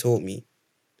they taught me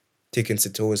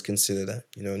to always consider that.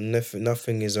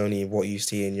 Nothing is only what you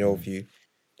see in your Mm. view.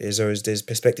 There's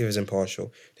perspective is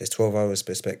impartial. There's 12 hours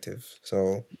perspective.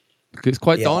 So It's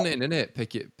quite yeah, daunting, isn't it?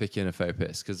 Picking a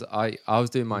therapist, because I was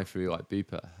doing mine through like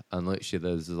Bupa, and literally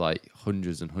there's like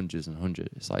hundreds and hundreds and hundreds.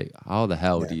 It's like, how the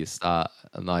hell yeah. do you start?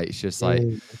 And like it's just like,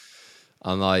 Mm,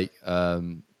 I'm like I've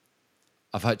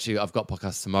got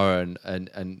podcasts tomorrow,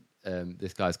 and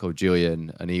this guy's called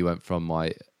Julian, and he went from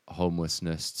like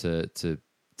homelessness to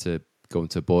going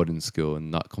to boarding school,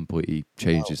 and that completely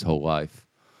changed wow, his whole life.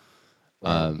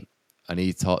 wow. And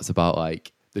he talks about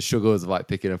like the struggles of like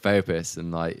picking a therapist,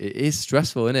 and like it is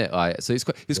stressful, isn't it? Like, so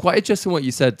it's quite interesting what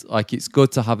you said. Like, it's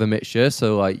good to have a mixture,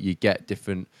 so like you get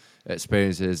different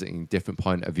experiences and different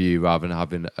point of view, rather than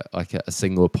having like a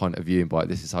single point of view and be like,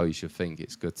 this is how you should think.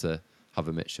 It's good to have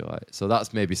a mixture, right? So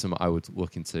that's maybe something I would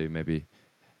look into maybe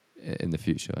in the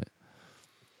future, right?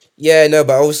 Yeah, no,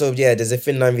 but also, yeah, there's a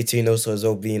thin line between also as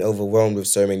well being overwhelmed with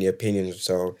so many opinions.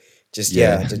 So just,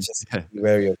 Yeah, yeah, just yeah. be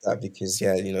wary of that because,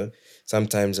 yeah,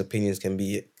 sometimes opinions can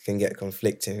get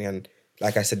conflicting. And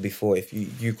like I said before, if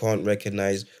you can't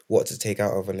recognize what to take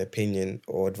out of an opinion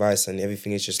or advice and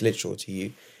everything is just literal to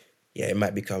you, yeah, it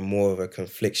might become more of a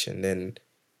confliction than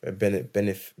a Mm.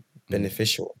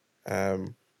 beneficial.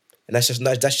 And that's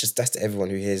to everyone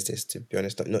who hears this, to be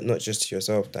honest, not just to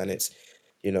yourself, Dan. It's,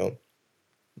 you know,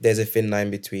 there's a thin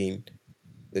line between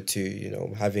the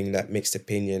two, having that mixed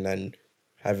opinion and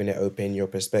having it open your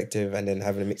perspective, and then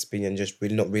having a mixed opinion, just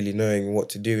really not really knowing what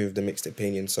to do with the mixed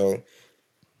opinion. So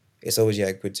it's always,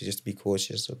 yeah, good to just be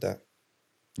cautious of that.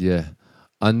 Yeah.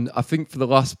 And I think for the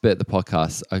last bit of the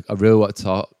podcast, I really want to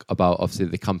talk about obviously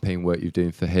the campaign work you're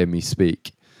doing for Hear Me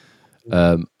Speak,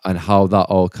 and how that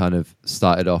all kind of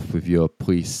started off with your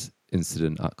police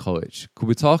incident at college. Could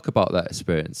we talk about that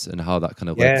experience and how that kind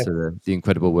of led Yeah, to the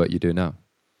incredible work you do now?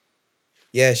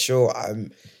 yeah, sure.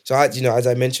 So as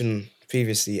I mentioned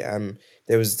previously,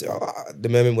 there was the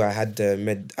moment where I had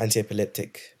the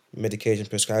anti-epileptic medication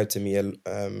prescribed to me, and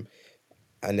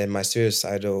then my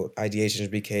suicidal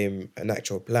ideations became an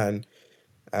actual plan.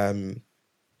 Um,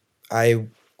 I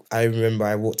I remember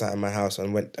I walked out of my house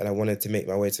and went, and I wanted to make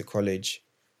my way to college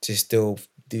to still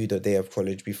do the day of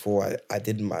college before I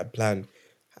did my plan.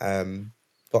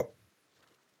 But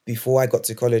before I got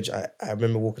to college, I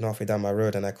remember walking halfway down my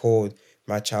road and I called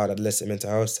my child adolescent mental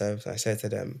health service. I said to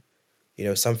them,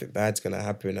 something bad's gonna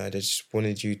happen. I just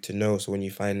wanted you to know so when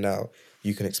you find out,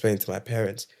 you can explain to my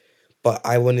parents. But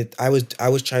I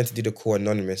was trying to do the call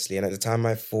anonymously, and at the time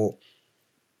I thought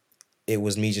it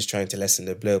was me just trying to lessen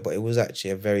the blow, but it was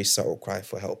actually a very subtle cry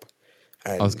for help.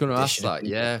 I was And going to there ask should have that,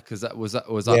 been, yeah, because that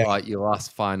yeah, like your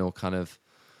last final kind of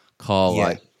call, yeah,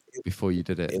 like before you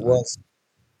did it, it right? was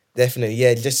definitely,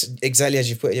 yeah, just exactly as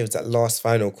you put it. It was that last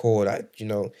final call, like,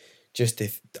 just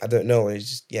if I don't know, it's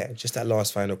just, yeah, just that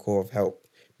last final call of help,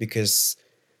 because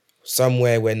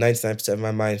somewhere where 99% of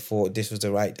my mind thought this was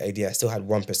the right idea, I still had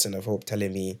 1% of hope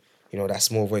telling me, that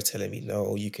small voice telling me,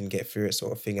 no, you can get through it,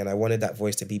 sort of thing. And I wanted that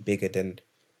voice to be bigger than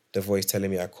the voice telling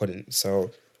me I couldn't.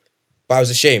 So, but I was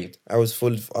ashamed. I was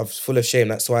full of shame.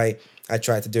 That's why I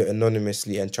tried to do it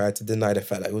anonymously and tried to deny the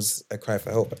fact that it was a cry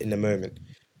for help in the moment.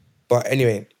 But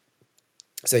anyway,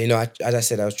 so as I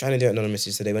said, I was trying to do it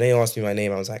anonymously today. When they asked me my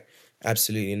name, I was like,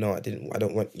 absolutely not. I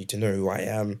don't want you to know who I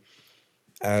am.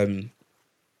 Um,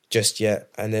 just yet.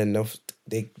 And then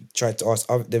they tried to ask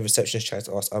the receptionist tried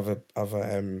to ask other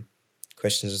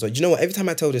questions as well. You know what? Every time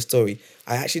I tell this story,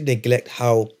 I actually neglect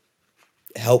how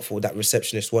helpful that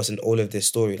receptionist was in all of this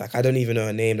story. Like, I don't even know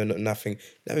her name, don't know nothing.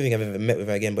 I don't think I've ever met with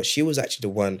her again. But she was actually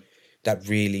the one that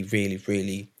really, really,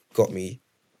 really kept me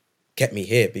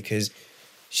here, because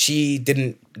she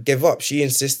didn't give up. She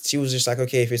was just like,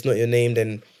 okay, if it's not your name,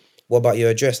 then what about your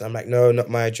address? And I'm like, no, not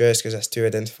my address, because that's too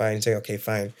identifying. Say, okay,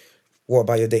 fine. What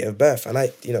about your date of birth? And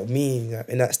me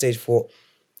in that stage thought,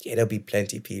 yeah, there'll be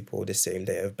plenty of people the same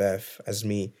date of birth as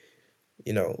me,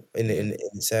 Yeah. in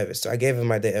the service. So I gave her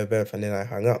my date of birth and then I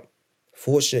hung up.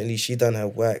 Fortunately, she done her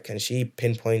work and she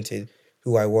pinpointed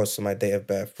who I was for my date of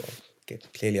birth. Well, okay,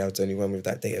 clearly I was the only one with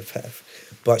that date of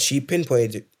birth, but she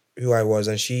pinpointed who I was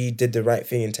and she did the right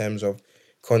thing in terms of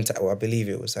contact. Well, I believe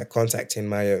it was like contacting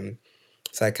my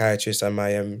psychiatrist and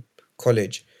my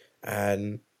college,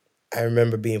 and I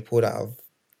remember being pulled out of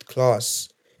class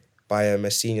by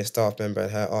a senior staff member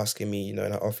and her asking me, in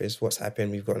her office, what's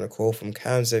happened? We've gotten a call from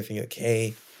Cancer, everything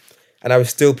okay? And I was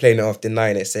still playing it off,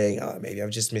 denying it, saying, oh, maybe I've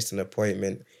just missed an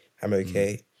appointment. I'm Mm.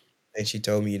 okay. And she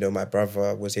told me, my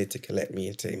brother was here to collect me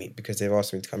and take me because they've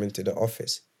asked me to come into the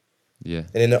office. Yeah.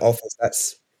 And in the office,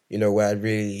 that's, where I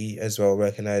really as well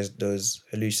recognized those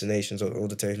hallucinations or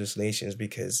auditory hallucinations,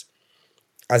 because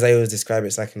as I always describe it,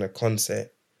 it's like in a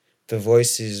concert. The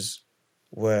voices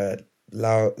were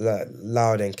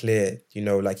loud and clear,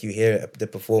 like you hear the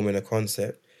performer in a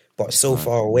concert, but That's so mad.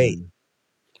 far away. Yeah.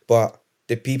 But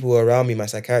the people around me, my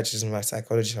psychiatrist and my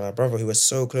psychologist and my brother, who were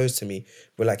so close to me,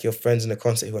 were like your friends in the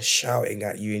concert who are shouting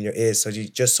at you in your ears,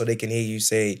 just so they can hear you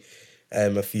say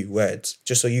a few words,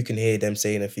 just so you can hear them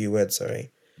saying a few words.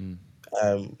 Sorry. Mm.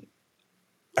 Um,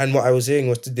 and what I was saying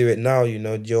was to do it now.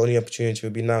 Your only opportunity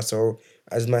would be now. So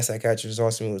as my psychiatrist was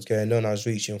asking me what was going on, I was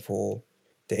reaching for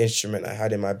the instrument I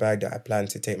had in my bag that I planned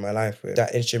to take my life with.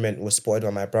 That instrument was spotted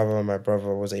by my brother, and my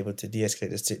brother was able to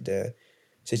de-escalate the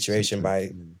situation by,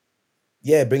 Situation.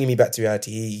 yeah, bringing me back to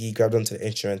reality. He grabbed onto the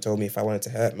instrument and told me if I wanted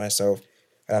to hurt myself,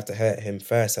 I'd have to hurt him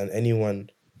first. And anyone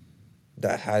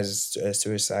that has a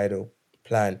suicidal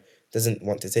plan, doesn't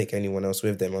want to take anyone else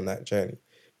with them on that journey.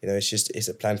 It's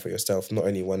a plan for yourself, not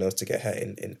anyone else to get hurt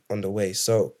in on the way.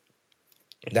 So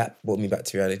that brought me back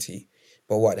to reality.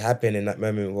 But what happened in that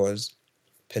moment was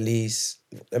police,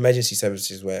 emergency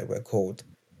services were called,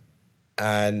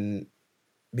 and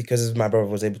because my brother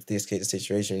was able to de-escalate the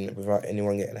situation without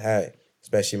anyone getting hurt,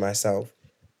 especially myself,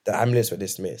 the ambulance were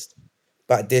dismissed.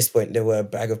 But at this point, there were a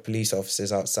bag of police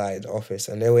officers outside the office,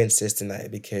 and they were insisting that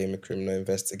it became a criminal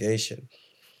investigation.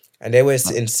 And they were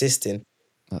That, insisting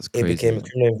that's it crazy, became a man.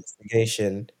 criminal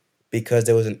investigation because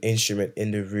there was an instrument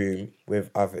in the room with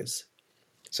others.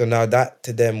 So now that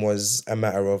to them was a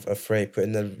matter of afraid,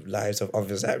 putting the lives of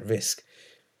others at risk.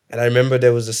 And I remember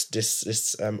there was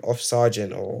this off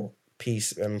sergeant or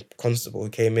peace constable who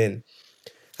came in,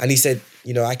 and he said,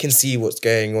 I can see what's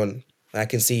going on. I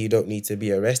can see you don't need to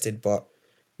be arrested, but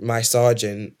my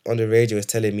sergeant on the radio is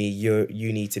telling me you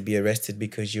need to be arrested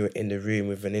because you're in the room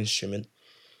with an instrument.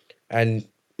 And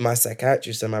my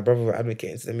psychiatrist and my brother were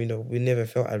advocating to them, we never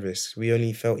felt at risk. We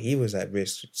only felt he was at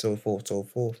risk, so forth, so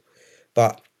forth.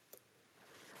 But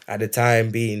at the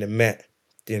time being the Met,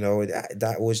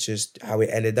 that was just how it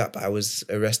ended up. I was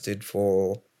arrested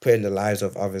for putting the lives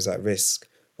of others at risk,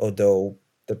 although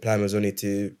the plan was only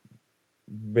to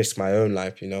risk my own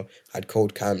life. I'd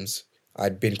called cams.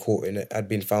 I'd been caught in it. I'd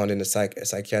been found in a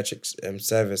psychiatric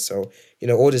service. So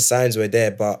all the signs were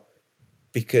there, but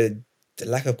because the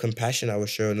lack of compassion I was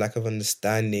shown, lack of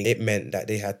understanding, it meant that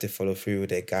they had to follow through with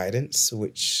their guidance,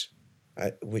 which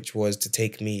was to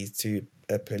take me to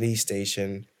a police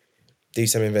station, do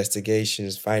some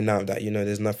investigations, find out that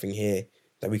there's nothing here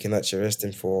that we can actually arrest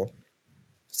him for,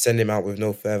 send him out with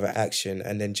no further action,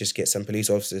 and then just get some police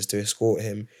officers to escort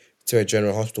him to a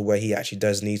general hospital where he actually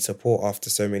does need support after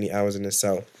so many hours in the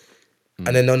cell. And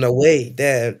Mm. then on the way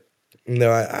there,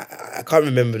 I can't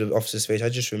remember the officer's face. I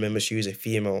just remember she was a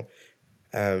female,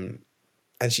 um,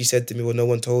 and she said to me, "Well, no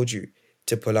one told you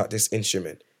to pull out this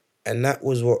instrument," and that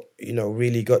was what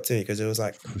really got to me because it was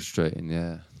like, Frustrating,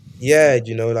 yeah. yeah,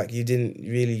 like you didn't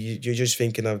really, you're just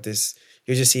thinking of this,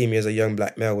 you're just seeing me as a young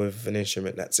black male with an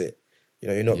instrument. That's it.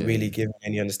 You're not Yeah, really yeah. giving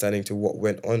any understanding to what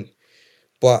went on.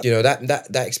 But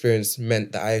that experience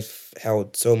meant that I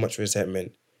held so much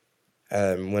resentment.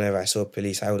 Whenever I saw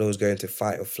police, I would always go into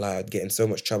fight or flight. I'd get in so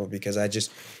much trouble because I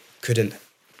just couldn't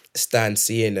stand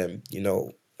seeing them,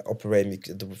 operating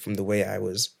from the way I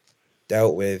was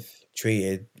dealt with,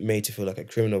 treated, made to feel like a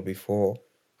criminal before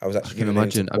I was I actually can given any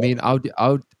imagine. I support.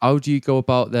 mean, how do you go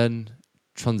about then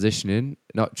transitioning?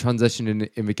 Not transitioning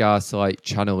in regards to like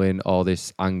channeling all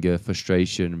this anger,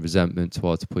 frustration, resentment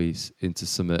towards police into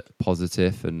something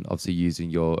positive, and obviously using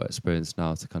your experience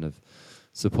now to kind of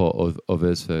support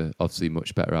others for obviously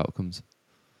much better outcomes.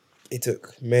 It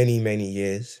took many, many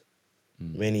years,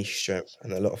 Mm. many strength,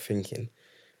 and a lot of thinking.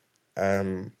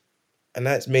 Um, and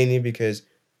that's mainly because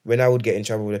when I would get in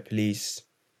trouble with the police,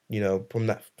 from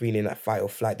that being in that fight or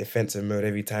flight defensive mode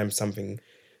every time something,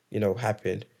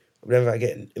 happened. Whenever I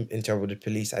get in trouble with the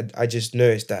police, I just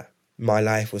noticed that my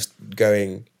life was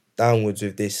going downwards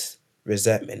with this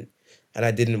resentment, and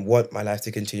I didn't want my life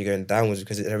to continue going downwards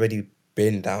because it had already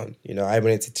been down. I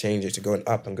wanted to change it to going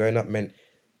up, and going up meant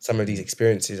some of these Mm.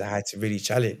 experiences I had to really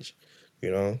challenge,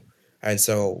 you know, and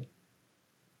so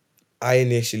I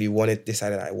initially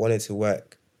decided I wanted to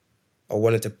work. I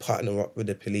wanted to partner up with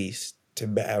the police to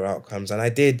better outcomes. And I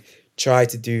did try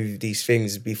to do these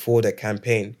things before the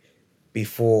campaign,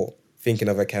 before thinking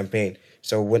of a campaign.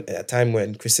 So at a time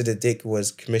when Cressida Dick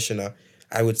was commissioner,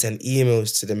 I would send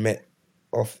emails to the Met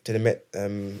office,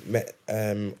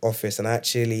 and I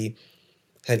actually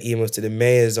sent emails to the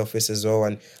mayor's office as well.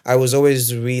 And I was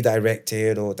always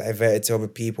redirected or diverted to other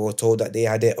people, or told that they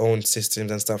had their own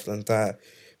systems and stuff like that,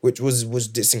 which it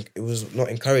was not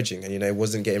encouraging, and it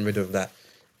wasn't getting rid of that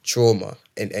trauma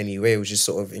in any way. It was just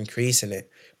sort of increasing it.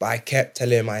 But I kept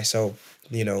telling myself,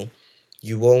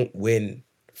 you won't win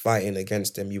fighting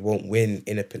against them. You won't win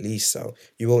in a police cell.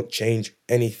 You won't change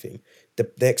anything.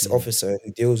 The next Mm. officer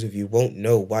who deals with you won't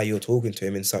know why you're talking to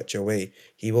him in such a way.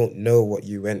 He won't know what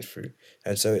you went through.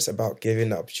 And so it's about giving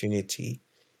the opportunity,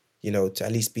 to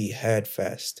at least be heard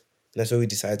first. And that's why we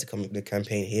decided to come up with the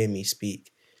campaign, Hear Me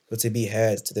Speak. But to be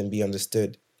heard, to then be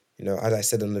understood. As I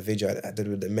said on the video I did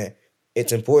with the Met,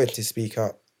 it's important to speak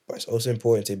up, but it's also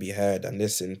important to be heard and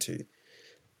listened to.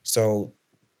 So,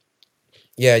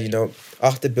 yeah,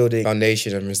 after building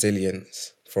foundation and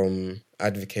resilience from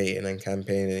advocating and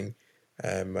campaigning,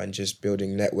 and just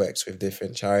building networks with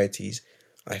different charities,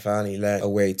 I finally learned a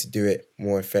way to do it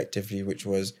more effectively, which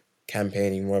was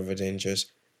campaigning rather than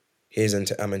just,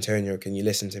 I'm Antonio, can you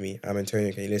listen to me? I'm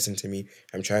Antonio, can you listen to me?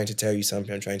 I'm trying to tell you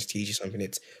something, I'm trying to teach you something.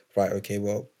 It's right, okay,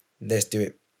 well, let's do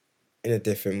it in a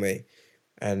different way.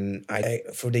 And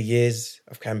for the years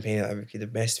of campaigning advocacy, the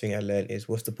best thing I learned is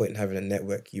what's the point in having a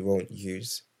network you won't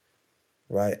use,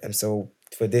 right? And so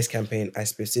for this campaign, I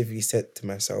specifically said to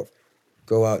myself,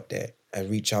 go out there and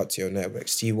reach out to your network,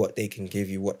 see what they can give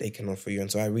you, what they can offer you.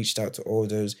 And so I reached out to all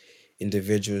those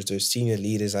individuals, those senior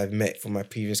leaders I've met from my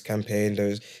previous campaign,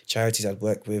 those charities I'd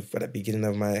worked with at the beginning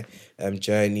of my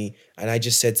journey. And I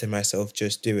just said to myself,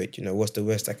 just do it. You know, what's the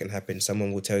worst that can happen?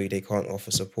 Someone will tell you they can't offer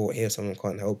support here, someone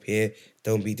can't help here.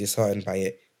 Don't be disheartened by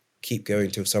it. Keep going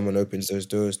till someone opens those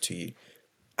doors to you.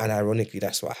 And ironically,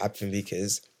 that's what happened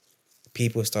because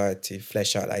people started to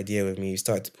flesh out the idea with me.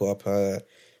 Started to put up a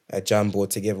jam board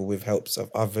together with helps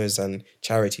of others, and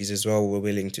charities as well were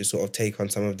willing to sort of take on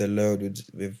some of the load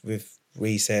with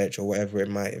research or whatever it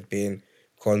might have been,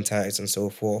 contacts and so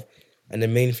forth. And the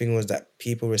main thing was that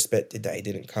people respected that it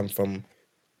didn't come from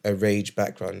a rage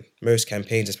background. Most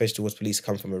campaigns, especially towards police,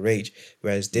 come from a rage,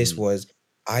 whereas this Mm, was,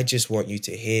 I just want you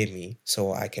to hear me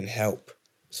so I can help,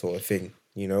 sort of thing.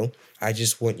 You know, I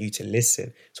just want you to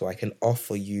listen so I can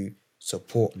offer you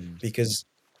support, mm, because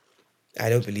I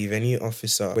don't believe any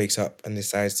officer wakes up and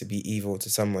decides to be evil to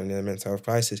someone in a mental health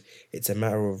crisis. It's a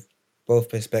matter of both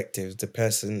perspectives, the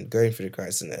person going through the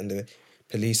crisis and the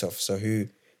police officer who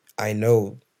I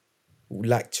know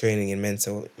lacked training in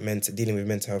mental dealing with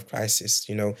mental health crisis,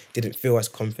 you know, didn't feel as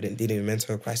confident dealing with mental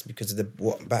health crisis because of the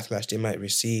what backlash they might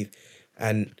receive.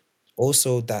 And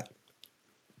also that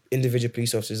individual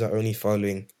police officers are only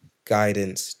following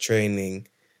guidance, training,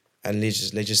 and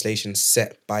legislation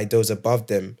set by those above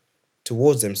them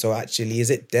towards them. So actually, is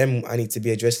it them I need to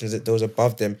be addressing? Is it those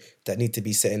above them that need to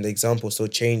be setting the example so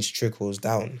change trickles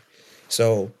down?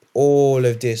 So all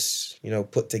of this, you know,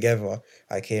 put together,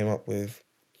 I came up with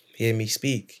Hear Me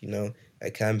Speak, you know, a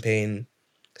campaign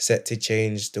set to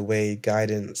change the way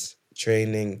guidance,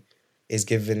 training is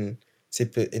given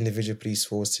to individual police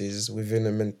forces within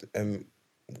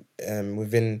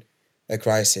within a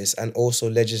crisis, and also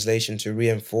legislation to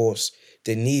reinforce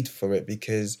the need for it.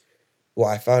 Because what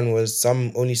I found was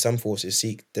some forces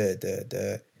seek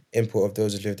the input of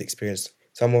those with lived experience.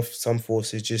 Some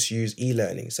forces just use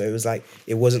e-learning, so it was like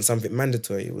it wasn't something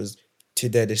mandatory. It was to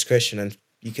their discretion, and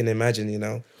you can imagine, you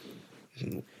know,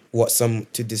 what some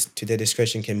to their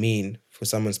discretion can mean for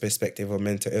someone's perspective of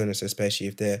mental illness, especially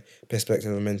if their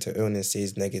perspective of mental illness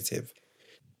is negative.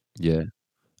 yeah.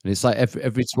 And it's like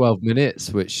every 12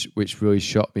 minutes, which really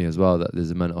shocked me as well, that there's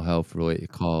a mental health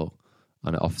related call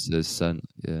and an officer's sent.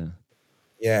 Yeah.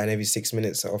 Yeah, and every 6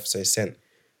 minutes, an officer is sent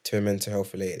to a mental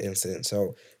health related incident.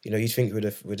 So you know, you think with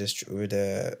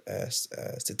a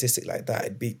statistic like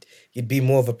that, you'd be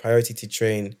more of a priority to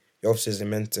train your officers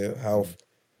in mental Mm. health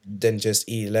than just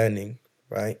e-learning,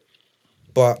 right?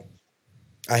 But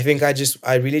I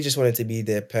really just wanted to be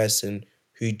the person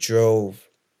who drove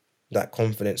that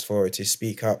confidence forward to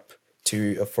speak up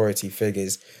to authority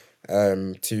figures,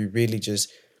 to really just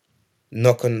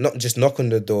not just knock on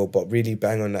the door, but really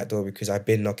bang on that door, because I've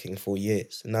been knocking for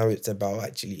years. Now it's about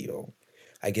actually, you know,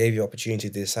 I gave you opportunity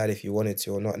to decide if you wanted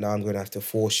to or not. Now I'm going to have to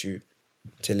force you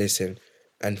to listen,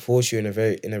 and force you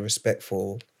in a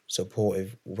respectful,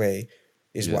 supportive way,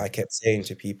 is Yeah. what I kept saying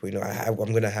to people. You know, I'm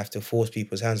going to have to force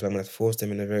people's hands, but I'm going to force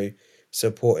them in a very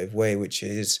supportive way, which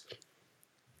is,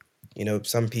 you know,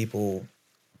 some people,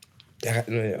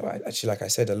 actually, like I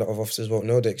said, a lot of officers won't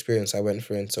know the experience I went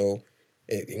through, and so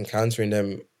encountering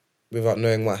them without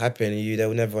knowing what happened,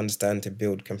 they'll never understand to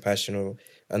build compassion or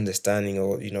understanding,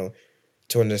 or you know,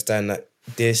 to understand that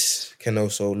this can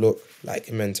also look like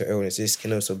a mental illness. This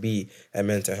can also be a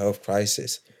mental health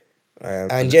crisis.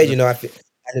 And yeah, And you know,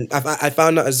 I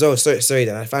found out as well. Sorry.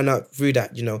 Then I found out through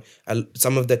that, you know,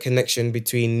 some of the connection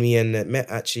between me and Met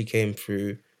actually came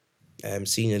through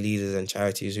senior leaders and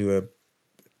charities who were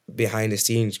behind the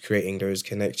scenes creating those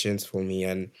connections for me,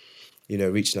 and you know,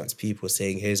 reaching out to people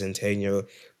saying, here's Antonio,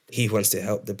 he wants to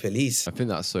help the police. I think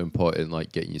that's so important,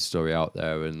 like getting your story out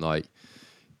there and like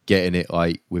getting it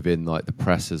like within like the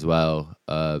press as well,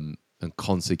 and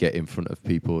constantly get in front of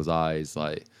people's eyes,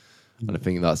 like. And I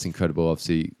think that's incredible.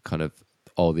 Obviously, kind of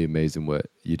all the amazing work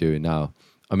you're doing now.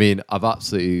 I mean, I've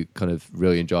absolutely kind of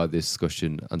really enjoyed this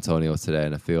discussion, Antonio, today,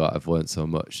 and I feel like I've learned so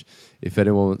much. If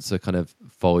anyone wants to kind of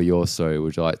follow your story,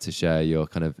 would you like to share your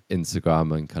kind of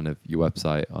Instagram and kind of your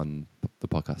website on the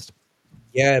podcast?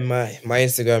 Yeah, my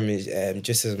Instagram is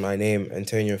just as my name,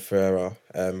 Antonio Ferreira,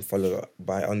 followed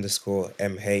by underscore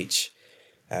MH.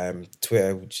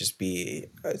 Twitter would just be,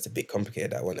 it's a bit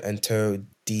complicated, that one. Anto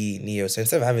D Neo. So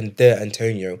instead of having the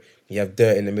Antonio, you have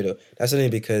the in the middle. That's only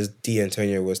because D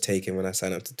Antonio was taken when I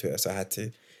signed up to Twitter, so I had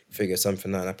to figure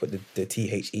something out. And I put the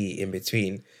THE in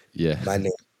between Yeah. my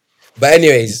name. But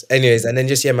anyways, and then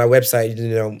just my website,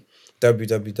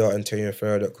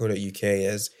 www.antonioferreira.co.uk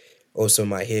is also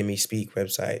my Hear Me Speak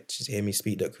website, which is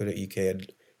hearmespeak.co.uk.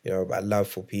 And I'd love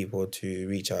for people to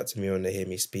reach out to me on the Hear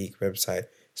Me Speak website,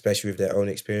 especially with their own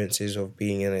experiences of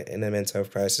being in a mental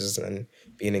health crisis and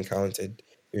being encountered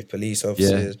with police Yeah.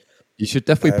 officers. You should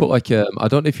definitely put Um, like I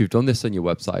don't know if you've done this on your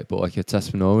website, but like a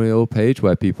testimonial page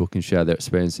where people can share their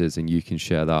experiences and you can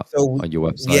share that So on your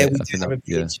yeah, website. we I do think have that, a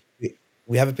yeah. page.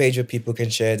 We have a page where people can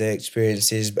share their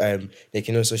experiences. They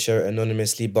can also share it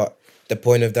anonymously, but the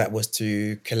point of that was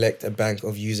to collect a bank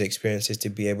of user experiences to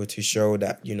be able to show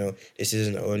that this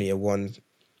isn't only a one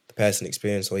person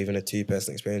experience or even a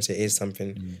two-person experience. It is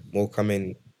something Mm. more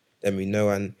common than we know.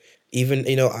 And even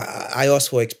I asked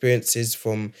for experiences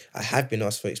from I have been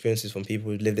asked for experiences from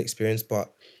people with lived experience,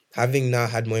 but having now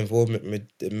had more involvement with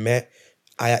the Met,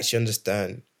 I actually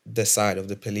understand the side of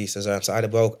the police as well. So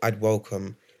I'd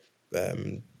welcome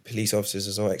police officers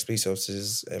as well, ex-police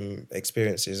officers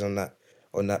experiences on that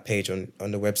page on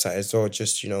the website as well,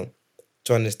 just to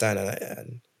understand.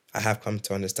 And I have come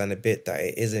to understand a bit that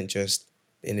it isn't just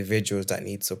the individuals that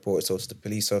need support, it's also the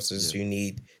police officers Yeah. who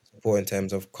need support in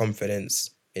terms of confidence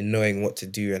in knowing what to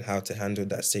do and how to handle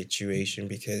that situation.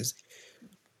 Because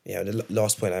the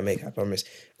last point I make, I promise,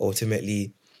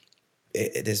 ultimately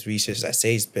there's research that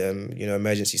says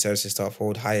emergency services staff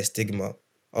hold higher stigma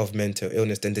of mental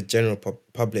illness than the general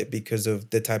public because of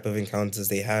the type of encounters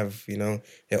they have. They're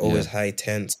Yeah. always high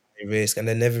tense, high risk, and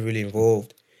they're never really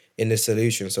involved in the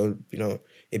solution. So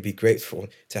it'd be grateful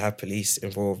to have police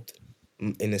involved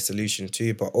in the solution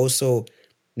too, but also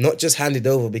not just handed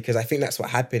over, because I think that's what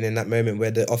happened in that moment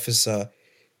where the officer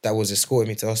that was escorting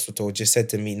me to hospital just said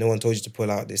to me, "No one told you to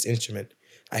pull out this instrument."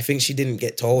 I think she didn't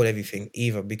get told everything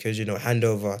either, because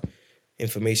handover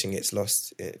information gets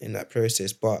lost in that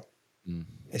process. But Mm.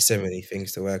 there's so many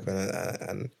things to work on,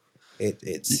 and it,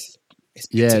 Y- it's it's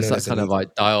good Yeah, to it's know that there's a kind of need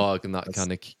like dialogue and that for us.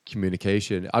 kind of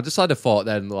communication. I just had a thought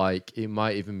then, like it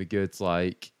might even be good,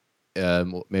 like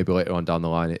maybe later on down the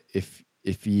line, if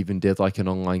you even did like an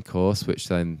online course, which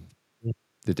then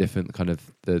the different kind of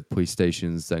the police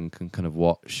stations then can kind of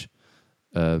watch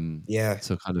Yeah,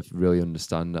 to kind of really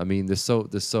understand. I mean, there's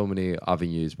so many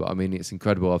avenues, but I mean, it's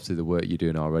incredible, obviously, the work you're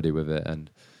doing already with it, and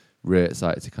really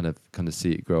excited to kind of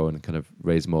see it grow and kind of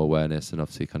raise more awareness, and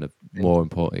obviously, kind of thank more you.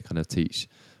 importantly, kind of teach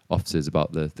officers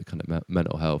about the kind of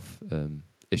mental health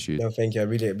issues. No, thank you. I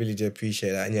really, really do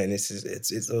appreciate that. And yeah, and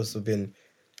it's also been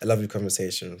a lovely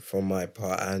conversation from my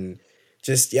part. And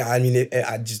just I mean,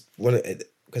 I just want to,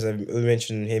 because we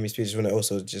mentioned Hear Me Speak. Just want to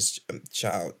also just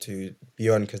shout out to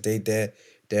Beyond, because they're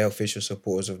official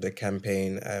supporters of the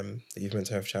campaign, the Youth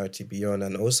Mental Health Charity Beyond,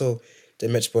 and also the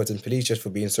Metropolitan Police, just for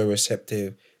being so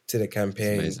receptive to the It's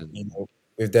campaign. amazing.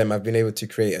 With them, I've been able to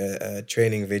create a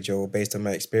training video based on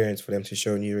my experience for them to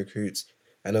show new recruits,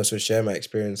 and also share my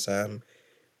experience.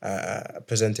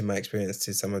 Presenting my experience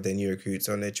to some of their new recruits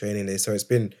on their training day. So it's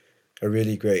been a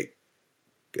really great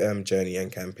journey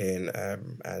and campaign.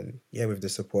 And yeah, with the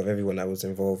support of everyone that was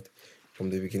involved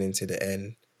from the beginning to the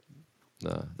end.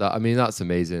 No, I mean, that's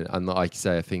amazing, and like you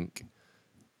say, I think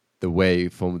the way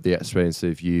from the experience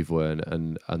of you've learned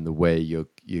and the way you're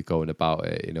going about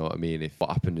it, you know what I mean. If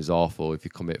what happened is awful, if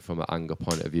you come at it from an anger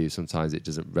point of view, sometimes it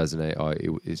doesn't resonate, or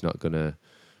it's not gonna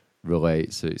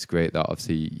relate. So it's great that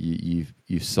obviously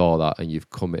you saw that and you've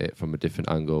come at it from a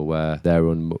different angle where they're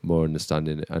more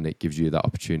understanding, and it gives you that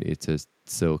opportunity to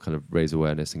still kind of raise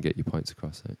awareness and get your points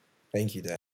across. It. Thank you, Dan.